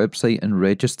to their website and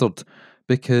registered,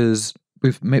 because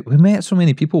we met so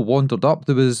many people wandered up.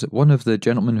 There was one of the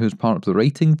gentlemen who's part of the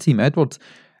writing team, Edward,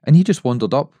 and he just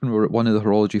wandered up when we were at one of the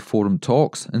Horology Forum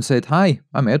talks and said, "Hi,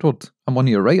 I'm Edward. I'm one of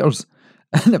your writers."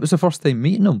 And it was the first time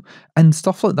meeting him. And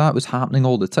stuff like that was happening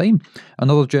all the time.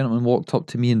 Another gentleman walked up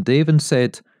to me and Dave and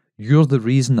said, "You're the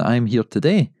reason that I'm here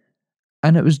today."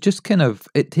 And it was just kind of,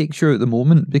 it takes you out the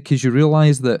moment because you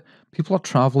realise that people are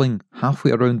travelling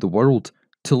halfway around the world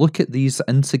to look at these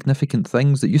insignificant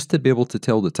things that used to be able to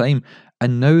tell the time,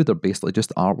 and now they're basically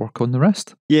just artwork on the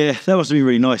wrist. Yeah, that must be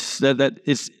really nice.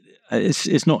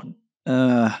 It's not.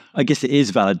 I guess it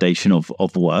is validation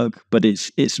of work, but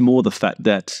it's more the fact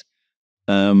that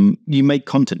you make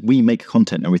content. We make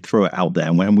content and we throw it out there,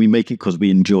 and we make it because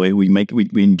we enjoy it. We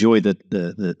enjoy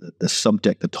the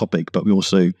subject, the topic, but we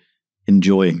also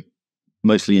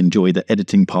mostly enjoy the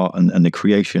editing part and the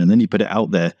creation, and then you put it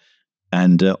out there.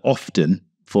 And often,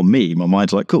 for me, my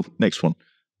mind's like, "Cool, next one."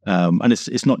 And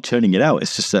it's not churning it out.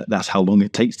 It's just that's how long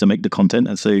it takes to make the content,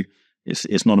 and so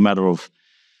it's not a matter of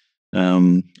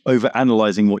over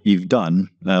analyzing what you've done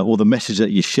or the message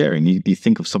that you're sharing. You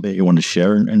think of something that you want to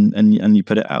share and you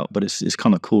put it out. But it's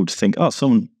kind of cool to think, oh,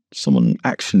 someone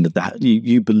actioned that.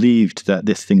 You believed that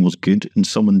this thing was good, and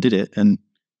someone did it, and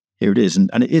here it is, and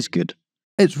it is good.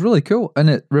 It's really cool, and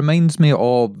it reminds me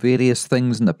of various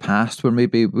things in the past where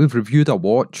maybe we've reviewed a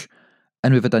watch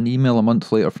and we've had an email a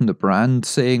month later from the brand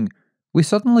saying, "We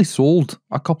suddenly sold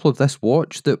a couple of this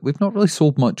watch that we've not really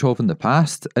sold much of in the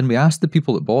past," and we asked the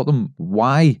people that bought them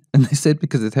why, and they said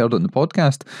because they'd heard it in the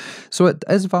podcast. So it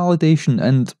is validation,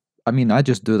 and I mean, I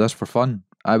just do this for fun.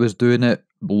 I was doing it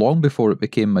long before it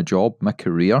became my job, my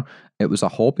career. It was a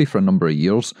hobby for a number of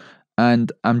years.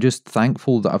 And I'm just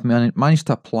thankful that I've managed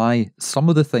to apply some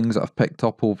of the things that I've picked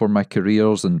up over my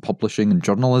careers in publishing and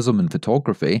journalism and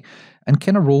photography and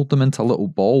kind of rolled them into a little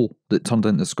ball that turned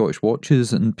into Scottish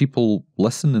Watches, and people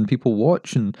listen and people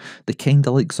watch and they kind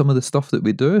of like some of the stuff that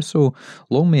we do. So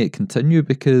long may it continue,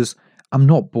 because I'm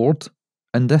not bored.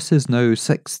 And this is now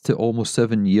 6 to almost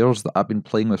 7 years that I've been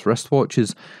playing with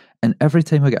wristwatches. And every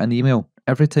time I get an email,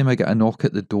 every time I get a knock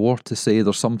at the door to say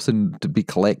there's something to be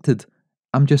collected,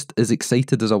 I'm just as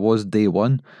excited as I was day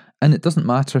one. And it doesn't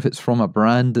matter if it's from a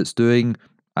brand that's doing,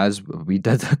 as we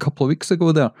did a couple of weeks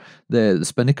ago there, the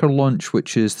Spinnaker launch,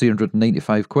 which is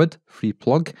 395 quid, free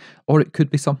plug, or it could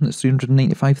be something that's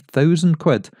 395,000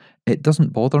 quid. It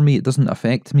doesn't bother me, it doesn't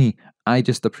affect me. I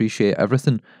just appreciate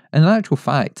everything. And in actual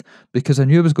fact, because I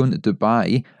knew I was going to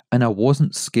Dubai and I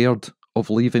wasn't scared of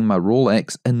leaving my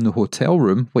Rolex in the hotel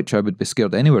room, which I would be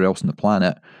scared anywhere else on the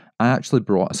planet, I actually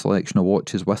brought a selection of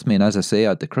watches with me. And as I say, I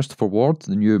had the Christopher Ward,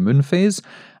 the new Moon Phase.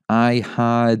 I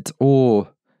had,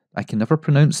 I can never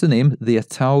pronounce the name, the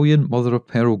Italian mother of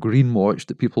pearl green watch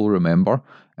that people remember.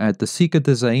 I had the Sika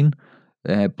design,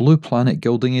 Blue Planet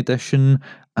Gilding Edition,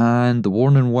 and the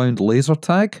Worn and Wound laser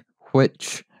tag,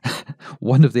 which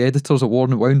one of the editors at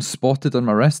Worn and Wound spotted on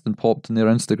my wrist and popped in their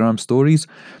Instagram stories.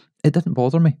 It didn't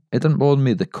bother me. It didn't bother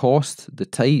me the cost, the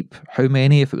type, how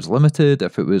many, if it was limited,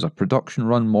 if it was a production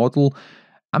run model.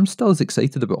 I'm still as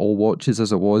excited about all watches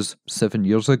as I was 7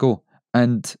 years ago.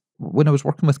 And when I was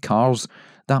working with cars,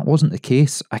 that wasn't the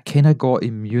case. I kind of got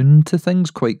immune to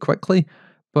things quite quickly.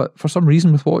 But for some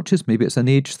reason with watches, maybe it's an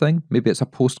age thing, maybe it's a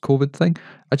post-COVID thing,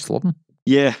 I just love them.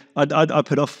 Yeah, I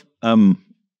put off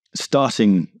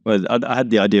starting. Well, I had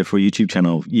the idea for a YouTube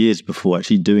channel years before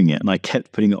actually doing it, and I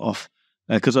kept putting it off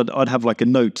because I'd have like a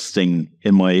notes thing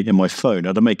in my phone.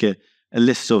 I'd make a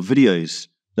list of videos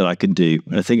that I could do,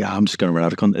 and I think I'm just going to run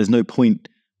out of content. There's no point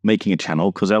making a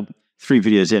channel because 3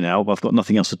 videos in now, I've got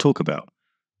nothing else to talk about.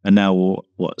 And now,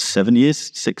 7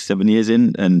 years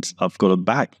in, and I've got a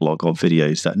backlog of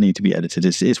videos that need to be edited.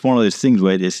 It's one of those things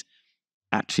where there's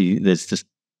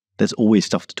always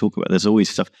stuff to talk about. There's always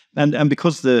stuff, and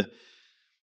because the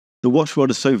watch world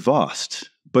is so vast,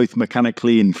 both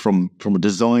mechanically and from a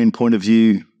design point of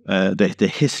view,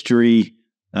 the history,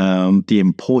 the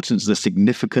importance, the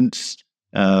significance.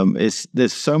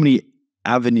 There's so many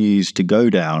avenues to go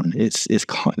down. It's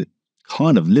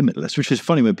kind of limitless, which is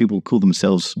funny when people call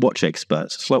themselves watch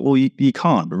experts. It's like, well, you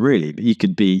can't really, but you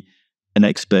could be an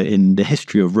expert in the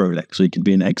history of Rolex, or you could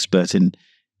be an expert in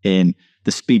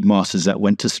the Speedmasters that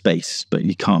went to space, but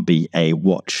you can't be a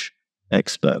watch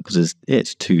expert because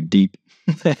it's too deep.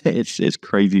 it's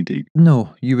crazy deep.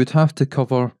 No, you would have to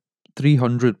cover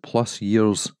 300 plus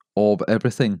years of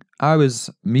everything. I was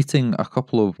meeting a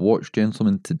couple of watch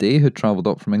gentlemen today who travelled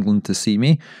up from England to see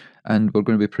me, and we're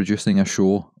going to be producing a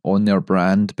show on their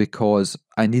brand because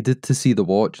I needed to see the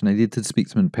watch and I needed to speak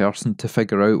to them in person to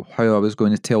figure out how I was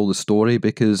going to tell the story,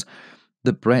 because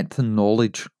the breadth and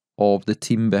knowledge of the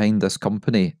team behind this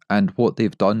company and what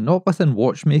they've done, not within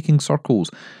watchmaking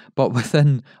circles, but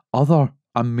within other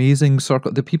amazing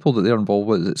circles, the people that they're involved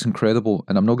with, it's incredible.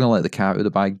 And I'm not going to let the cat out of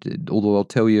the bag, although I'll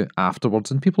tell you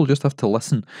afterwards, and people just have to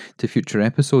listen to future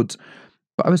episodes.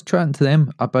 But I was chatting to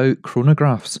them about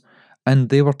chronographs, and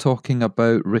they were talking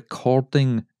about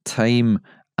recording time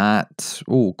at,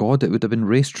 oh God, it would have been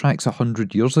racetracks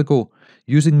 100 years ago,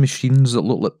 using machines that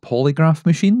look like polygraph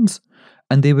machines,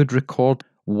 and they would record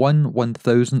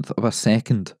 1/1000th of a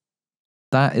second.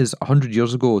 That is 100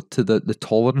 years ago to the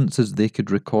tolerances they could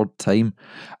record time.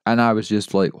 And I was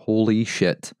just like, holy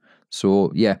shit.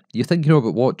 So yeah, you think you know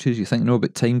about watches, you think you know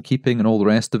about timekeeping and all the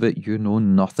rest of it, you know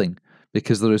nothing,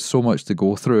 because there is so much to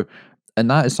go through. And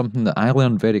that is something that I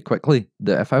learned very quickly,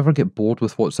 that if I ever get bored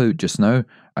with what's out just now,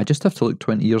 I just have to look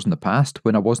 20 years in the past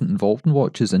when I wasn't involved in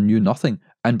watches and knew nothing,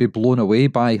 and be blown away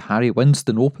by Harry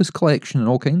Winston Opus collection and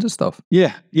all kinds of stuff.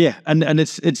 Yeah. And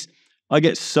it's I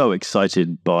get so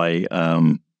excited by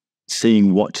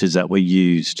seeing watches that were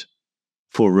used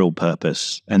for a real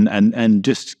purpose and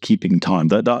just keeping time.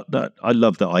 That I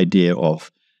love the idea of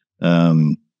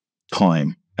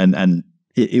time, and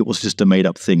it was just a made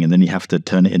up thing, and then you have to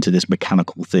turn it into this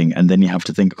mechanical thing, and then you have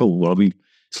to think, oh well,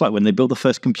 it's like when they built the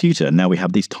first computer, and now we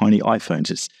have these tiny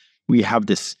iPhones. We have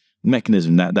this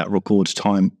mechanism that records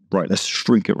time. Right, let's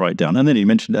shrink it right down. And then you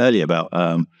mentioned earlier about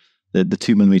the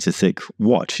 2mm thick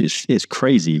watch. It's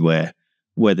crazy where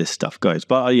this stuff goes.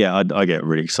 But yeah, I get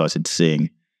really excited seeing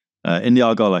in the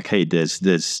Argyle Arcade.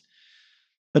 There's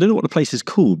I don't know what the place is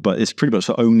called, but it's pretty much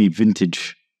the only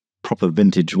proper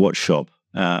vintage watch shop,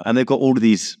 and they've got all of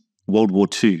these World War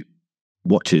II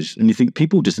watches, and you think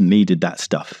people just needed that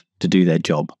stuff to do their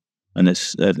job, and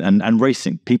it's and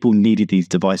racing. People needed these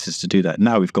devices to do that.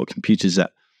 Now we've got computers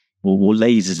or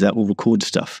lasers that will record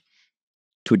stuff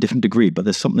to a different degree, but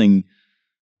there's something,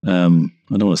 I don't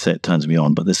want to say it turns me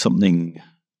on, but there's something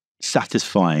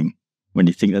satisfying when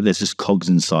you think that there's just cogs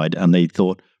inside, and they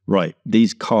thought, right,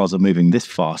 these cars are moving this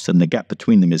fast and the gap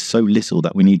between them is so little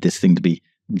that we need this thing to be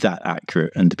that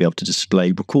accurate and to be able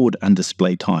to record and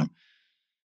display time.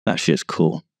 That shit's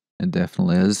cool. It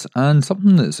definitely is. And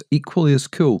something that's equally as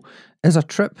cool is a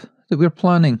trip that we're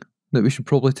planning that we should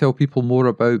probably tell people more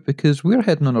about, because we're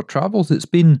heading on our travels. It's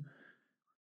been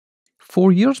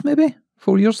 4 years, maybe?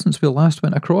 4 years since we last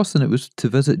went across, and it was to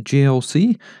visit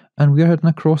JLC, and we're heading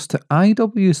across to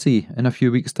IWC in a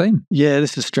few weeks' time. Yeah,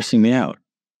 this is stressing me out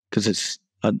because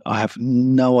I have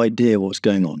no idea what's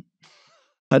going on.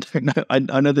 I don't know.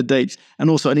 I know the dates, and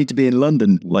also I need to be in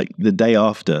London like the day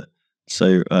after.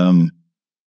 So,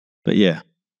 but yeah.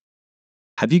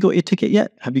 Have you got your ticket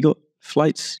yet? Have you got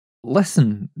flights?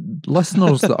 Listen,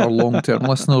 listeners that are long-term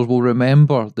listeners will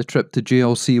remember the trip to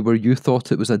JLC where you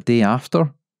thought it was a day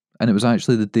after, and it was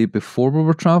actually the day before we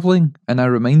were travelling, and I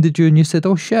reminded you and you said,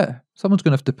 oh shit, Someone's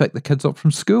going to have to pick the kids up from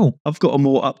school. I've got a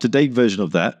more up-to-date version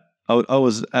of that. I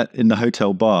was in the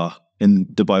hotel bar in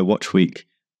Dubai Watch Week,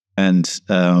 and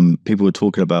people were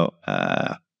talking about,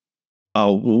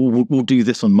 we'll do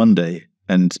this on Monday.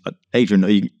 And Adrian, are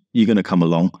you going to come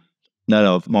along?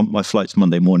 No, my flight's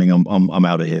Monday morning. I'm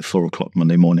out of here 4:00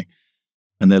 Monday morning.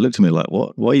 And they looked at me like,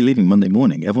 what? Why are you leaving Monday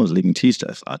morning? Everyone's leaving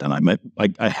Tuesday. I don't know.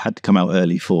 I had to come out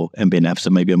early for MBNF,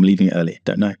 so maybe I'm leaving early.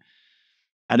 Don't know.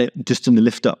 And it just in the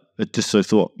lift up, it just so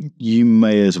thought, you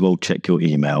may as well check your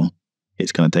email.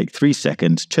 It's going to take 3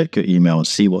 seconds. Check your email and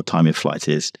see what time your flight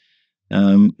is.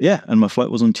 And my flight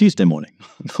was on Tuesday morning,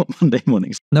 not Monday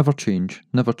mornings. Never change,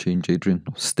 Adrian.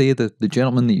 Stay the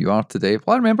gentleman that you are today.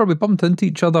 Well, I remember we bumped into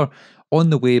each other on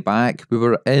the way back. We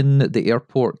were in the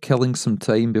airport killing some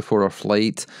time before our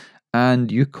flight,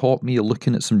 and you caught me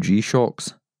looking at some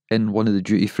G-Shocks in one of the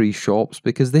duty-free shops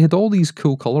because they had all these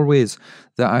cool colorways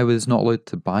that I was not allowed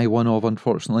to buy one of,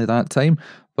 unfortunately, that time.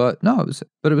 But no, it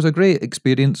was a great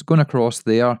experience going across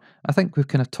there. I think we've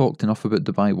kind of talked enough about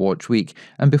Dubai Watch Week.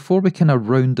 And before we kind of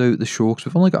round out the show, because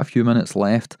we've only got a few minutes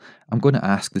left, I'm going to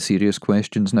ask the serious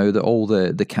questions now that all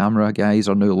the camera guys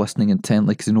are now listening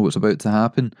intently because they know what's about to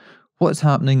happen. What's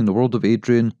happening in the world of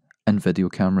Adrian and video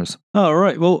cameras? Oh,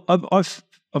 right. Well,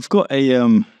 I've got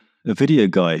a video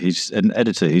guy. He's an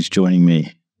editor who's joining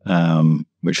me,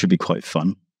 which should be quite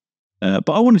fun. But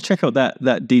I want to check out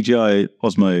that DJI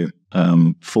Osmo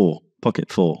 4,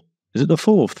 Pocket 4. Is it the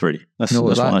 4 or 3? That's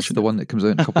the one that comes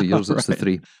out in a couple of years. That's right. The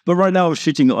 3. But right now I'm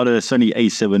shooting on a Sony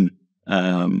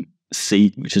A7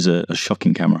 C, which is a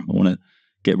shocking camera. I want to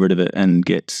get rid of it and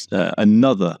get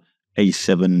another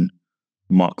A7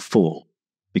 Mark IV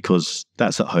because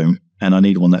that's at home. And I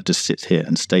need one that just sits here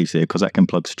and stays here because that can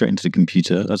plug straight into the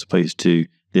computer as opposed to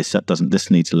this that doesn't. This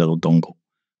needs a little dongle,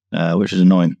 which is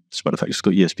annoying. Despite the fact it's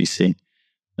got USB-C.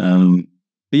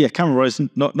 But yeah, camera-wise,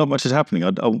 not much is happening.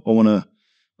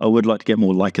 I would like to get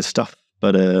more Leica stuff,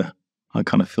 but I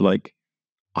kind of feel like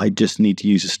I just need to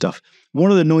use the stuff. One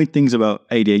of the annoying things about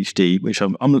ADHD, which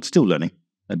I'm still learning,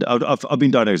 I've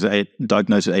been diagnosed with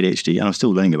ADHD, and I'm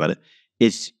still learning about it.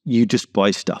 Is you just buy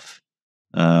stuff.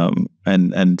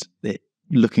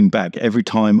 Looking back, every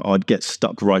time I'd get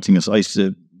stuck writing I used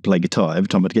to play guitar. Every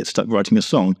time I'd get stuck writing a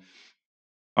song,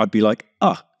 I'd be like,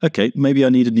 okay, maybe I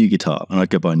need a new guitar. And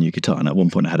I'd go buy a new guitar. And at one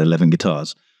point I had 11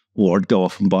 guitars. Or I'd go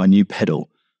off and buy a new pedal.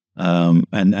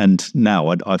 And now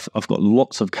I've got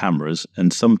lots of cameras.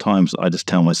 And sometimes I just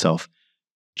tell myself,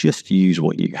 just use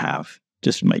what you have.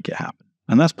 Just make it happen.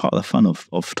 And that's part of the fun of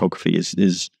photography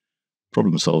is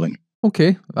problem solving.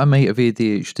 Okay, I might have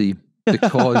ADHD.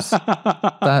 Because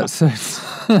that's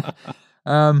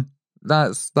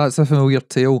a familiar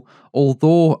tale.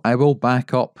 Although I will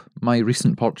back up my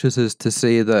recent purchases to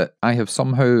say that I have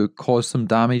somehow caused some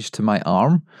damage to my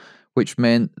arm, which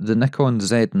meant the Nikon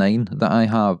Z9 that I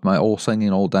have, my all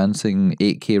singing, all dancing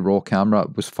 8K RAW camera,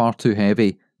 was far too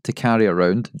heavy to carry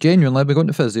around. Genuinely, I've been going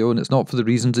to physio, and it's not for the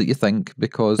reasons that you think,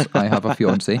 because I have a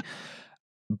fiance.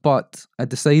 But I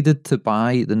decided to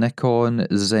buy the Nikon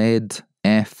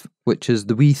ZF, which is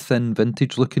the wee thin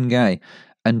vintage looking guy,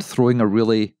 and throwing a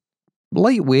really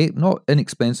lightweight, not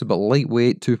inexpensive, but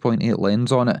lightweight 2.8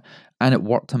 lens on it, and it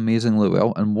worked amazingly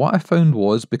well. And what I found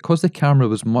was, because the camera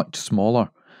was much smaller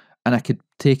and I could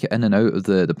take it in and out of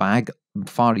the bag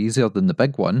far easier than the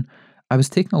big one, I was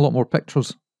taking a lot more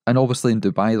pictures. And obviously in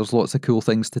Dubai, there's lots of cool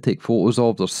things to take photos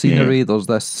of. There's scenery, There's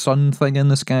this sun thing in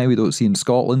the sky we don't see in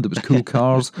Scotland. It was cool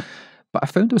cars. But I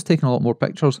found I was taking a lot more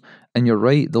pictures. And you're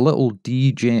right, the little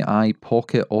DJI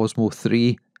Pocket Osmo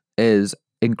 3 is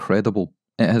incredible.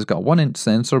 It has got a 1-inch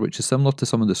sensor, which is similar to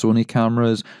some of the Sony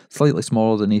cameras, slightly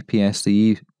smaller than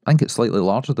APS-C. I think it's slightly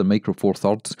larger than Micro Four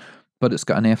Thirds, but it's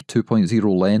got an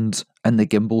f2.0 lens, and the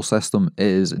gimbal system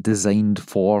is designed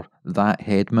for that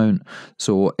head mount.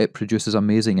 So it produces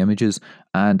amazing images,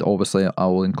 and obviously I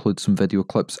will include some video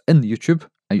clips in the YouTube,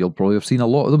 and you'll probably have seen a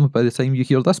lot of them by the time you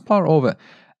hear this part of it.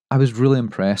 I was really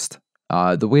impressed.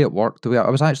 The way it worked, I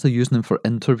was actually using them for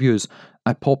interviews.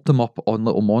 I popped them up on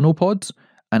little monopods,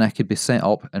 and I could be set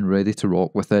up and ready to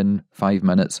rock within 5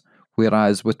 minutes.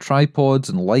 Whereas with tripods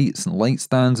and light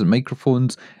stands and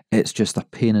microphones, it's just a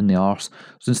pain in the arse.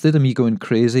 So instead of me going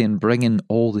crazy and bringing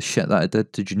all the shit that I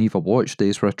did to Geneva Watch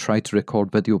Days where I tried to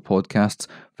record video podcasts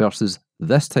versus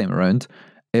this time around,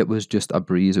 it was just a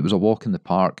breeze. It was a walk in the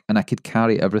park, and I could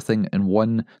carry everything in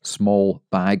one small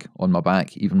bag on my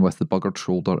back, even with the buggered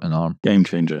shoulder and arm. Game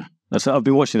changer. I've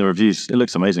been watching the reviews. It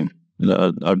looks amazing.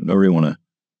 I really want to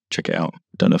check it out.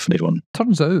 Don't know if I need one.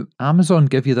 Turns out Amazon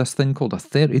give you this thing called a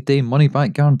 30-day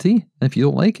money-back guarantee. And if you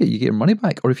don't like it, you get your money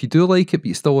back. Or if you do like it, but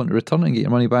you still want to return it and get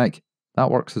your money back, That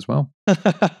works as well.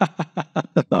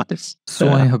 Nice. So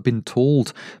I have been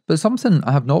told. But something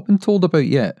I have not been told about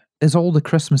yet is all the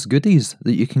Christmas goodies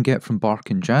that you can get from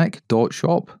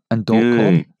barkandjack.shop and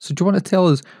 .com. So do you want to tell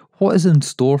us what is in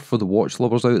store for the watch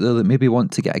lovers out there that maybe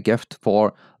want to get a gift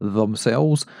for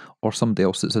themselves or somebody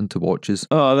else that's into watches?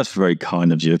 Oh, that's very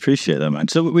kind of you. Appreciate that, man.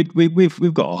 So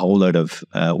we've got a whole load of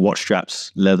watch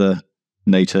straps, leather,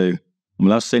 NATO. I'm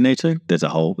allowed to say NATO? There's a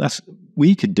whole...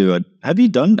 We could do a... Have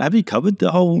you covered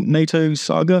the whole NATO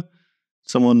saga?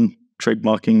 Someone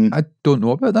trademarking... I don't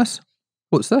know about this.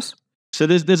 What's this? So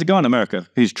there's a guy in America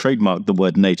who's trademarked the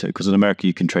word NATO, because in America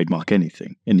you can trademark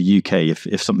anything. In the UK,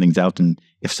 if something's out and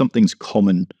if something's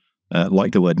common,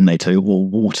 like the word NATO or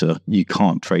water, you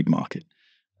can't trademark it.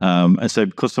 And so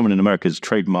because someone in America has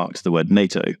trademarked the word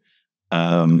NATO,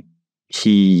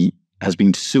 he has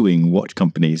been suing watch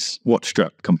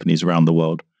strap companies around the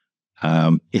world.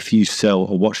 If you sell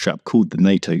a watch strap called a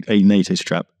NATO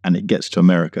strap and it gets to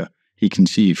America, he can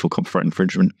sue you for copyright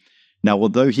infringement. Now,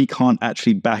 although he can't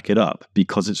actually back it up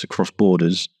because it's across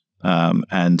borders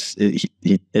and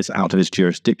it's out of his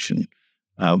jurisdiction,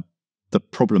 the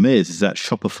problem is that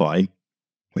Shopify,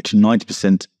 which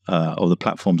 90% of the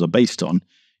platforms are based on,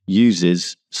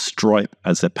 uses Stripe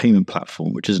as their payment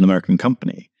platform, which is an American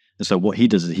company. And so what he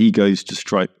does is he goes to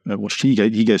Stripe,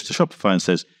 he goes to Shopify and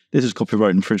says, this is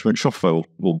copyright infringement. Shopify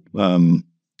will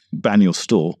ban your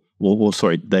store,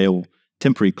 they'll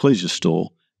temporarily close your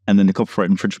store, and then the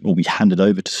copyright infringement will be handed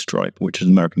over to Stripe, which is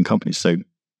an American company. So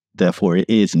therefore it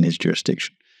is in his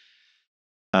jurisdiction.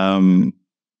 And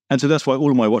so that's why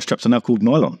all of my watch straps are now called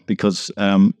nylon, because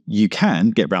you can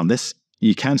get around this.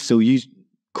 You can still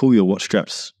call your watch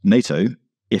straps NATO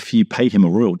if you pay him a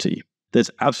royalty. There's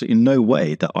absolutely no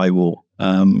way that I will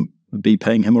be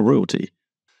paying him a royalty.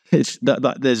 It's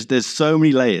there's so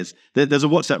many layers. There's a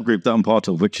WhatsApp group that I'm part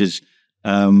of, which is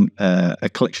a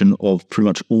collection of pretty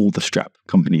much all the strap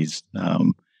companies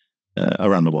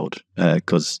around the world,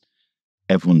 because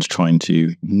everyone's trying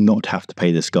to not have to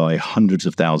pay this guy hundreds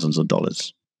of thousands of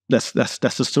dollars. That's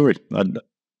the story.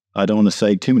 I don't want to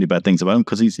say too many bad things about him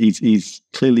because he's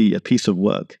clearly a piece of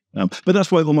work. But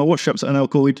that's why all my watch straps are now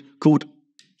called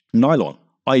nylon.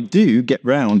 I do get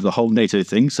round the whole NATO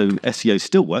thing, so SEO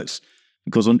still works,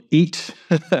 because on each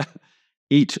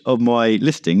of my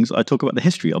listings, I talk about the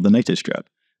history of the NATO strap.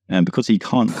 And because he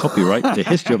can't copyright the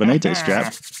history of a NATO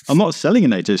strap, I'm not selling a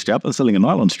NATO strap, I'm selling a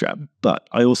nylon strap. But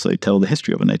I also tell the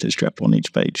history of a NATO strap on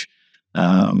each page.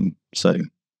 So,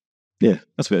 yeah,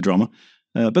 that's a bit of drama.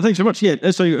 But thanks very much.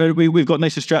 Yeah, so we've got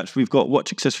NATO straps, we've got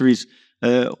watch accessories,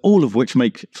 all of which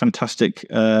make fantastic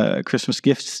Christmas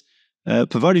gifts.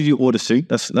 Provided you order soon,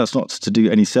 that's not to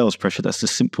do any sales pressure. That's the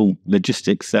simple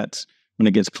logistics that when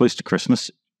it gets close to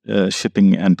Christmas,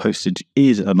 shipping and postage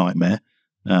is a nightmare.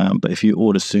 But if you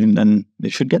order soon, then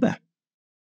it should get there.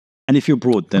 And if you're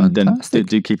abroad, then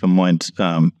do keep in mind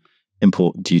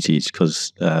import duties,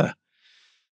 because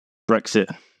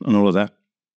Brexit and all of that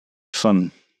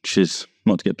fun shiz,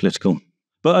 not to get political.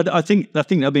 But I think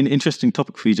that'll be an interesting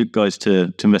topic for you guys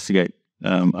to investigate.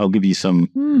 I'll give you some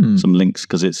links,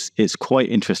 because it's quite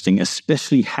interesting,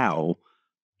 especially how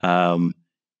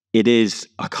it is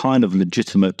a kind of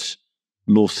legitimate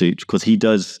lawsuit, because he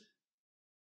does.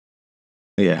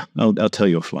 Yeah, I'll tell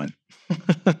you offline.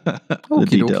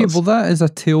 Okay. Well, that is a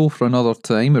tale for another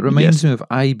time. It reminds me of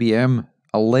IBM.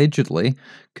 Allegedly,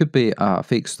 could be a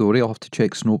fake story, I'll have to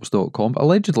check Snopes.com, but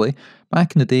allegedly,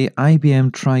 back in the day,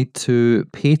 IBM tried to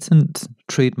patent,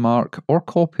 trademark, or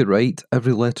copyright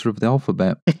every letter of the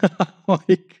alphabet. Oh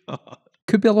my God.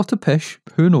 Could be a lot of pish,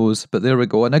 who knows, but there we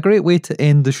go. And a great way to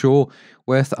end the show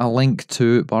with a link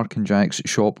to Bark and Jack's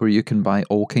shop, where you can buy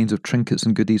all kinds of trinkets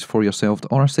and goodies for yourself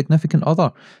or a significant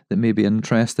other that may be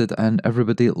interested, and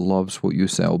everybody loves what you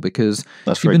sell, because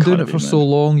you've been doing it for so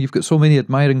long, you've got so many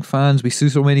admiring fans, we see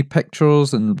so many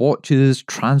pictures and watches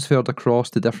transferred across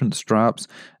to different straps,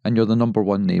 and you're the number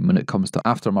one name when it comes to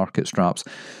aftermarket straps.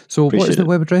 So what is the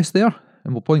web address there?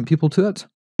 And we'll point people to it.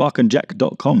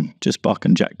 barkandjack.com, just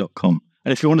barkandjack.com.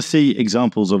 And if you want to see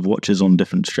examples of watches on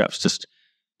different straps, just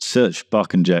search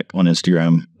Bark and Jack on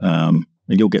Instagram, and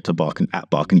you'll get to at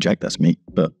Bark and Jack, that's me,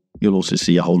 but you'll also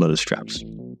see a whole lot of straps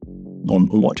on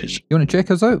watches. You want to check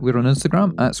us out? We're on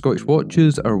Instagram at Scottish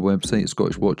Watches, our website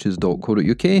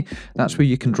scottishwatches.co.uk. That's where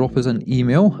you can drop us an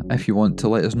email if you want to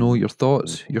let us know your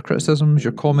thoughts, your criticisms,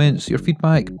 your comments, your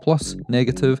feedback, plus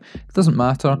negative. It doesn't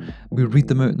matter. We read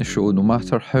them out in the show, no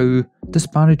matter how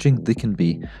disparaging they can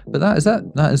be. But that is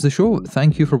it. That is the show.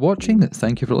 Thank you for watching.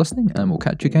 Thank you for listening, and we'll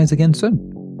catch you guys again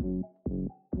soon.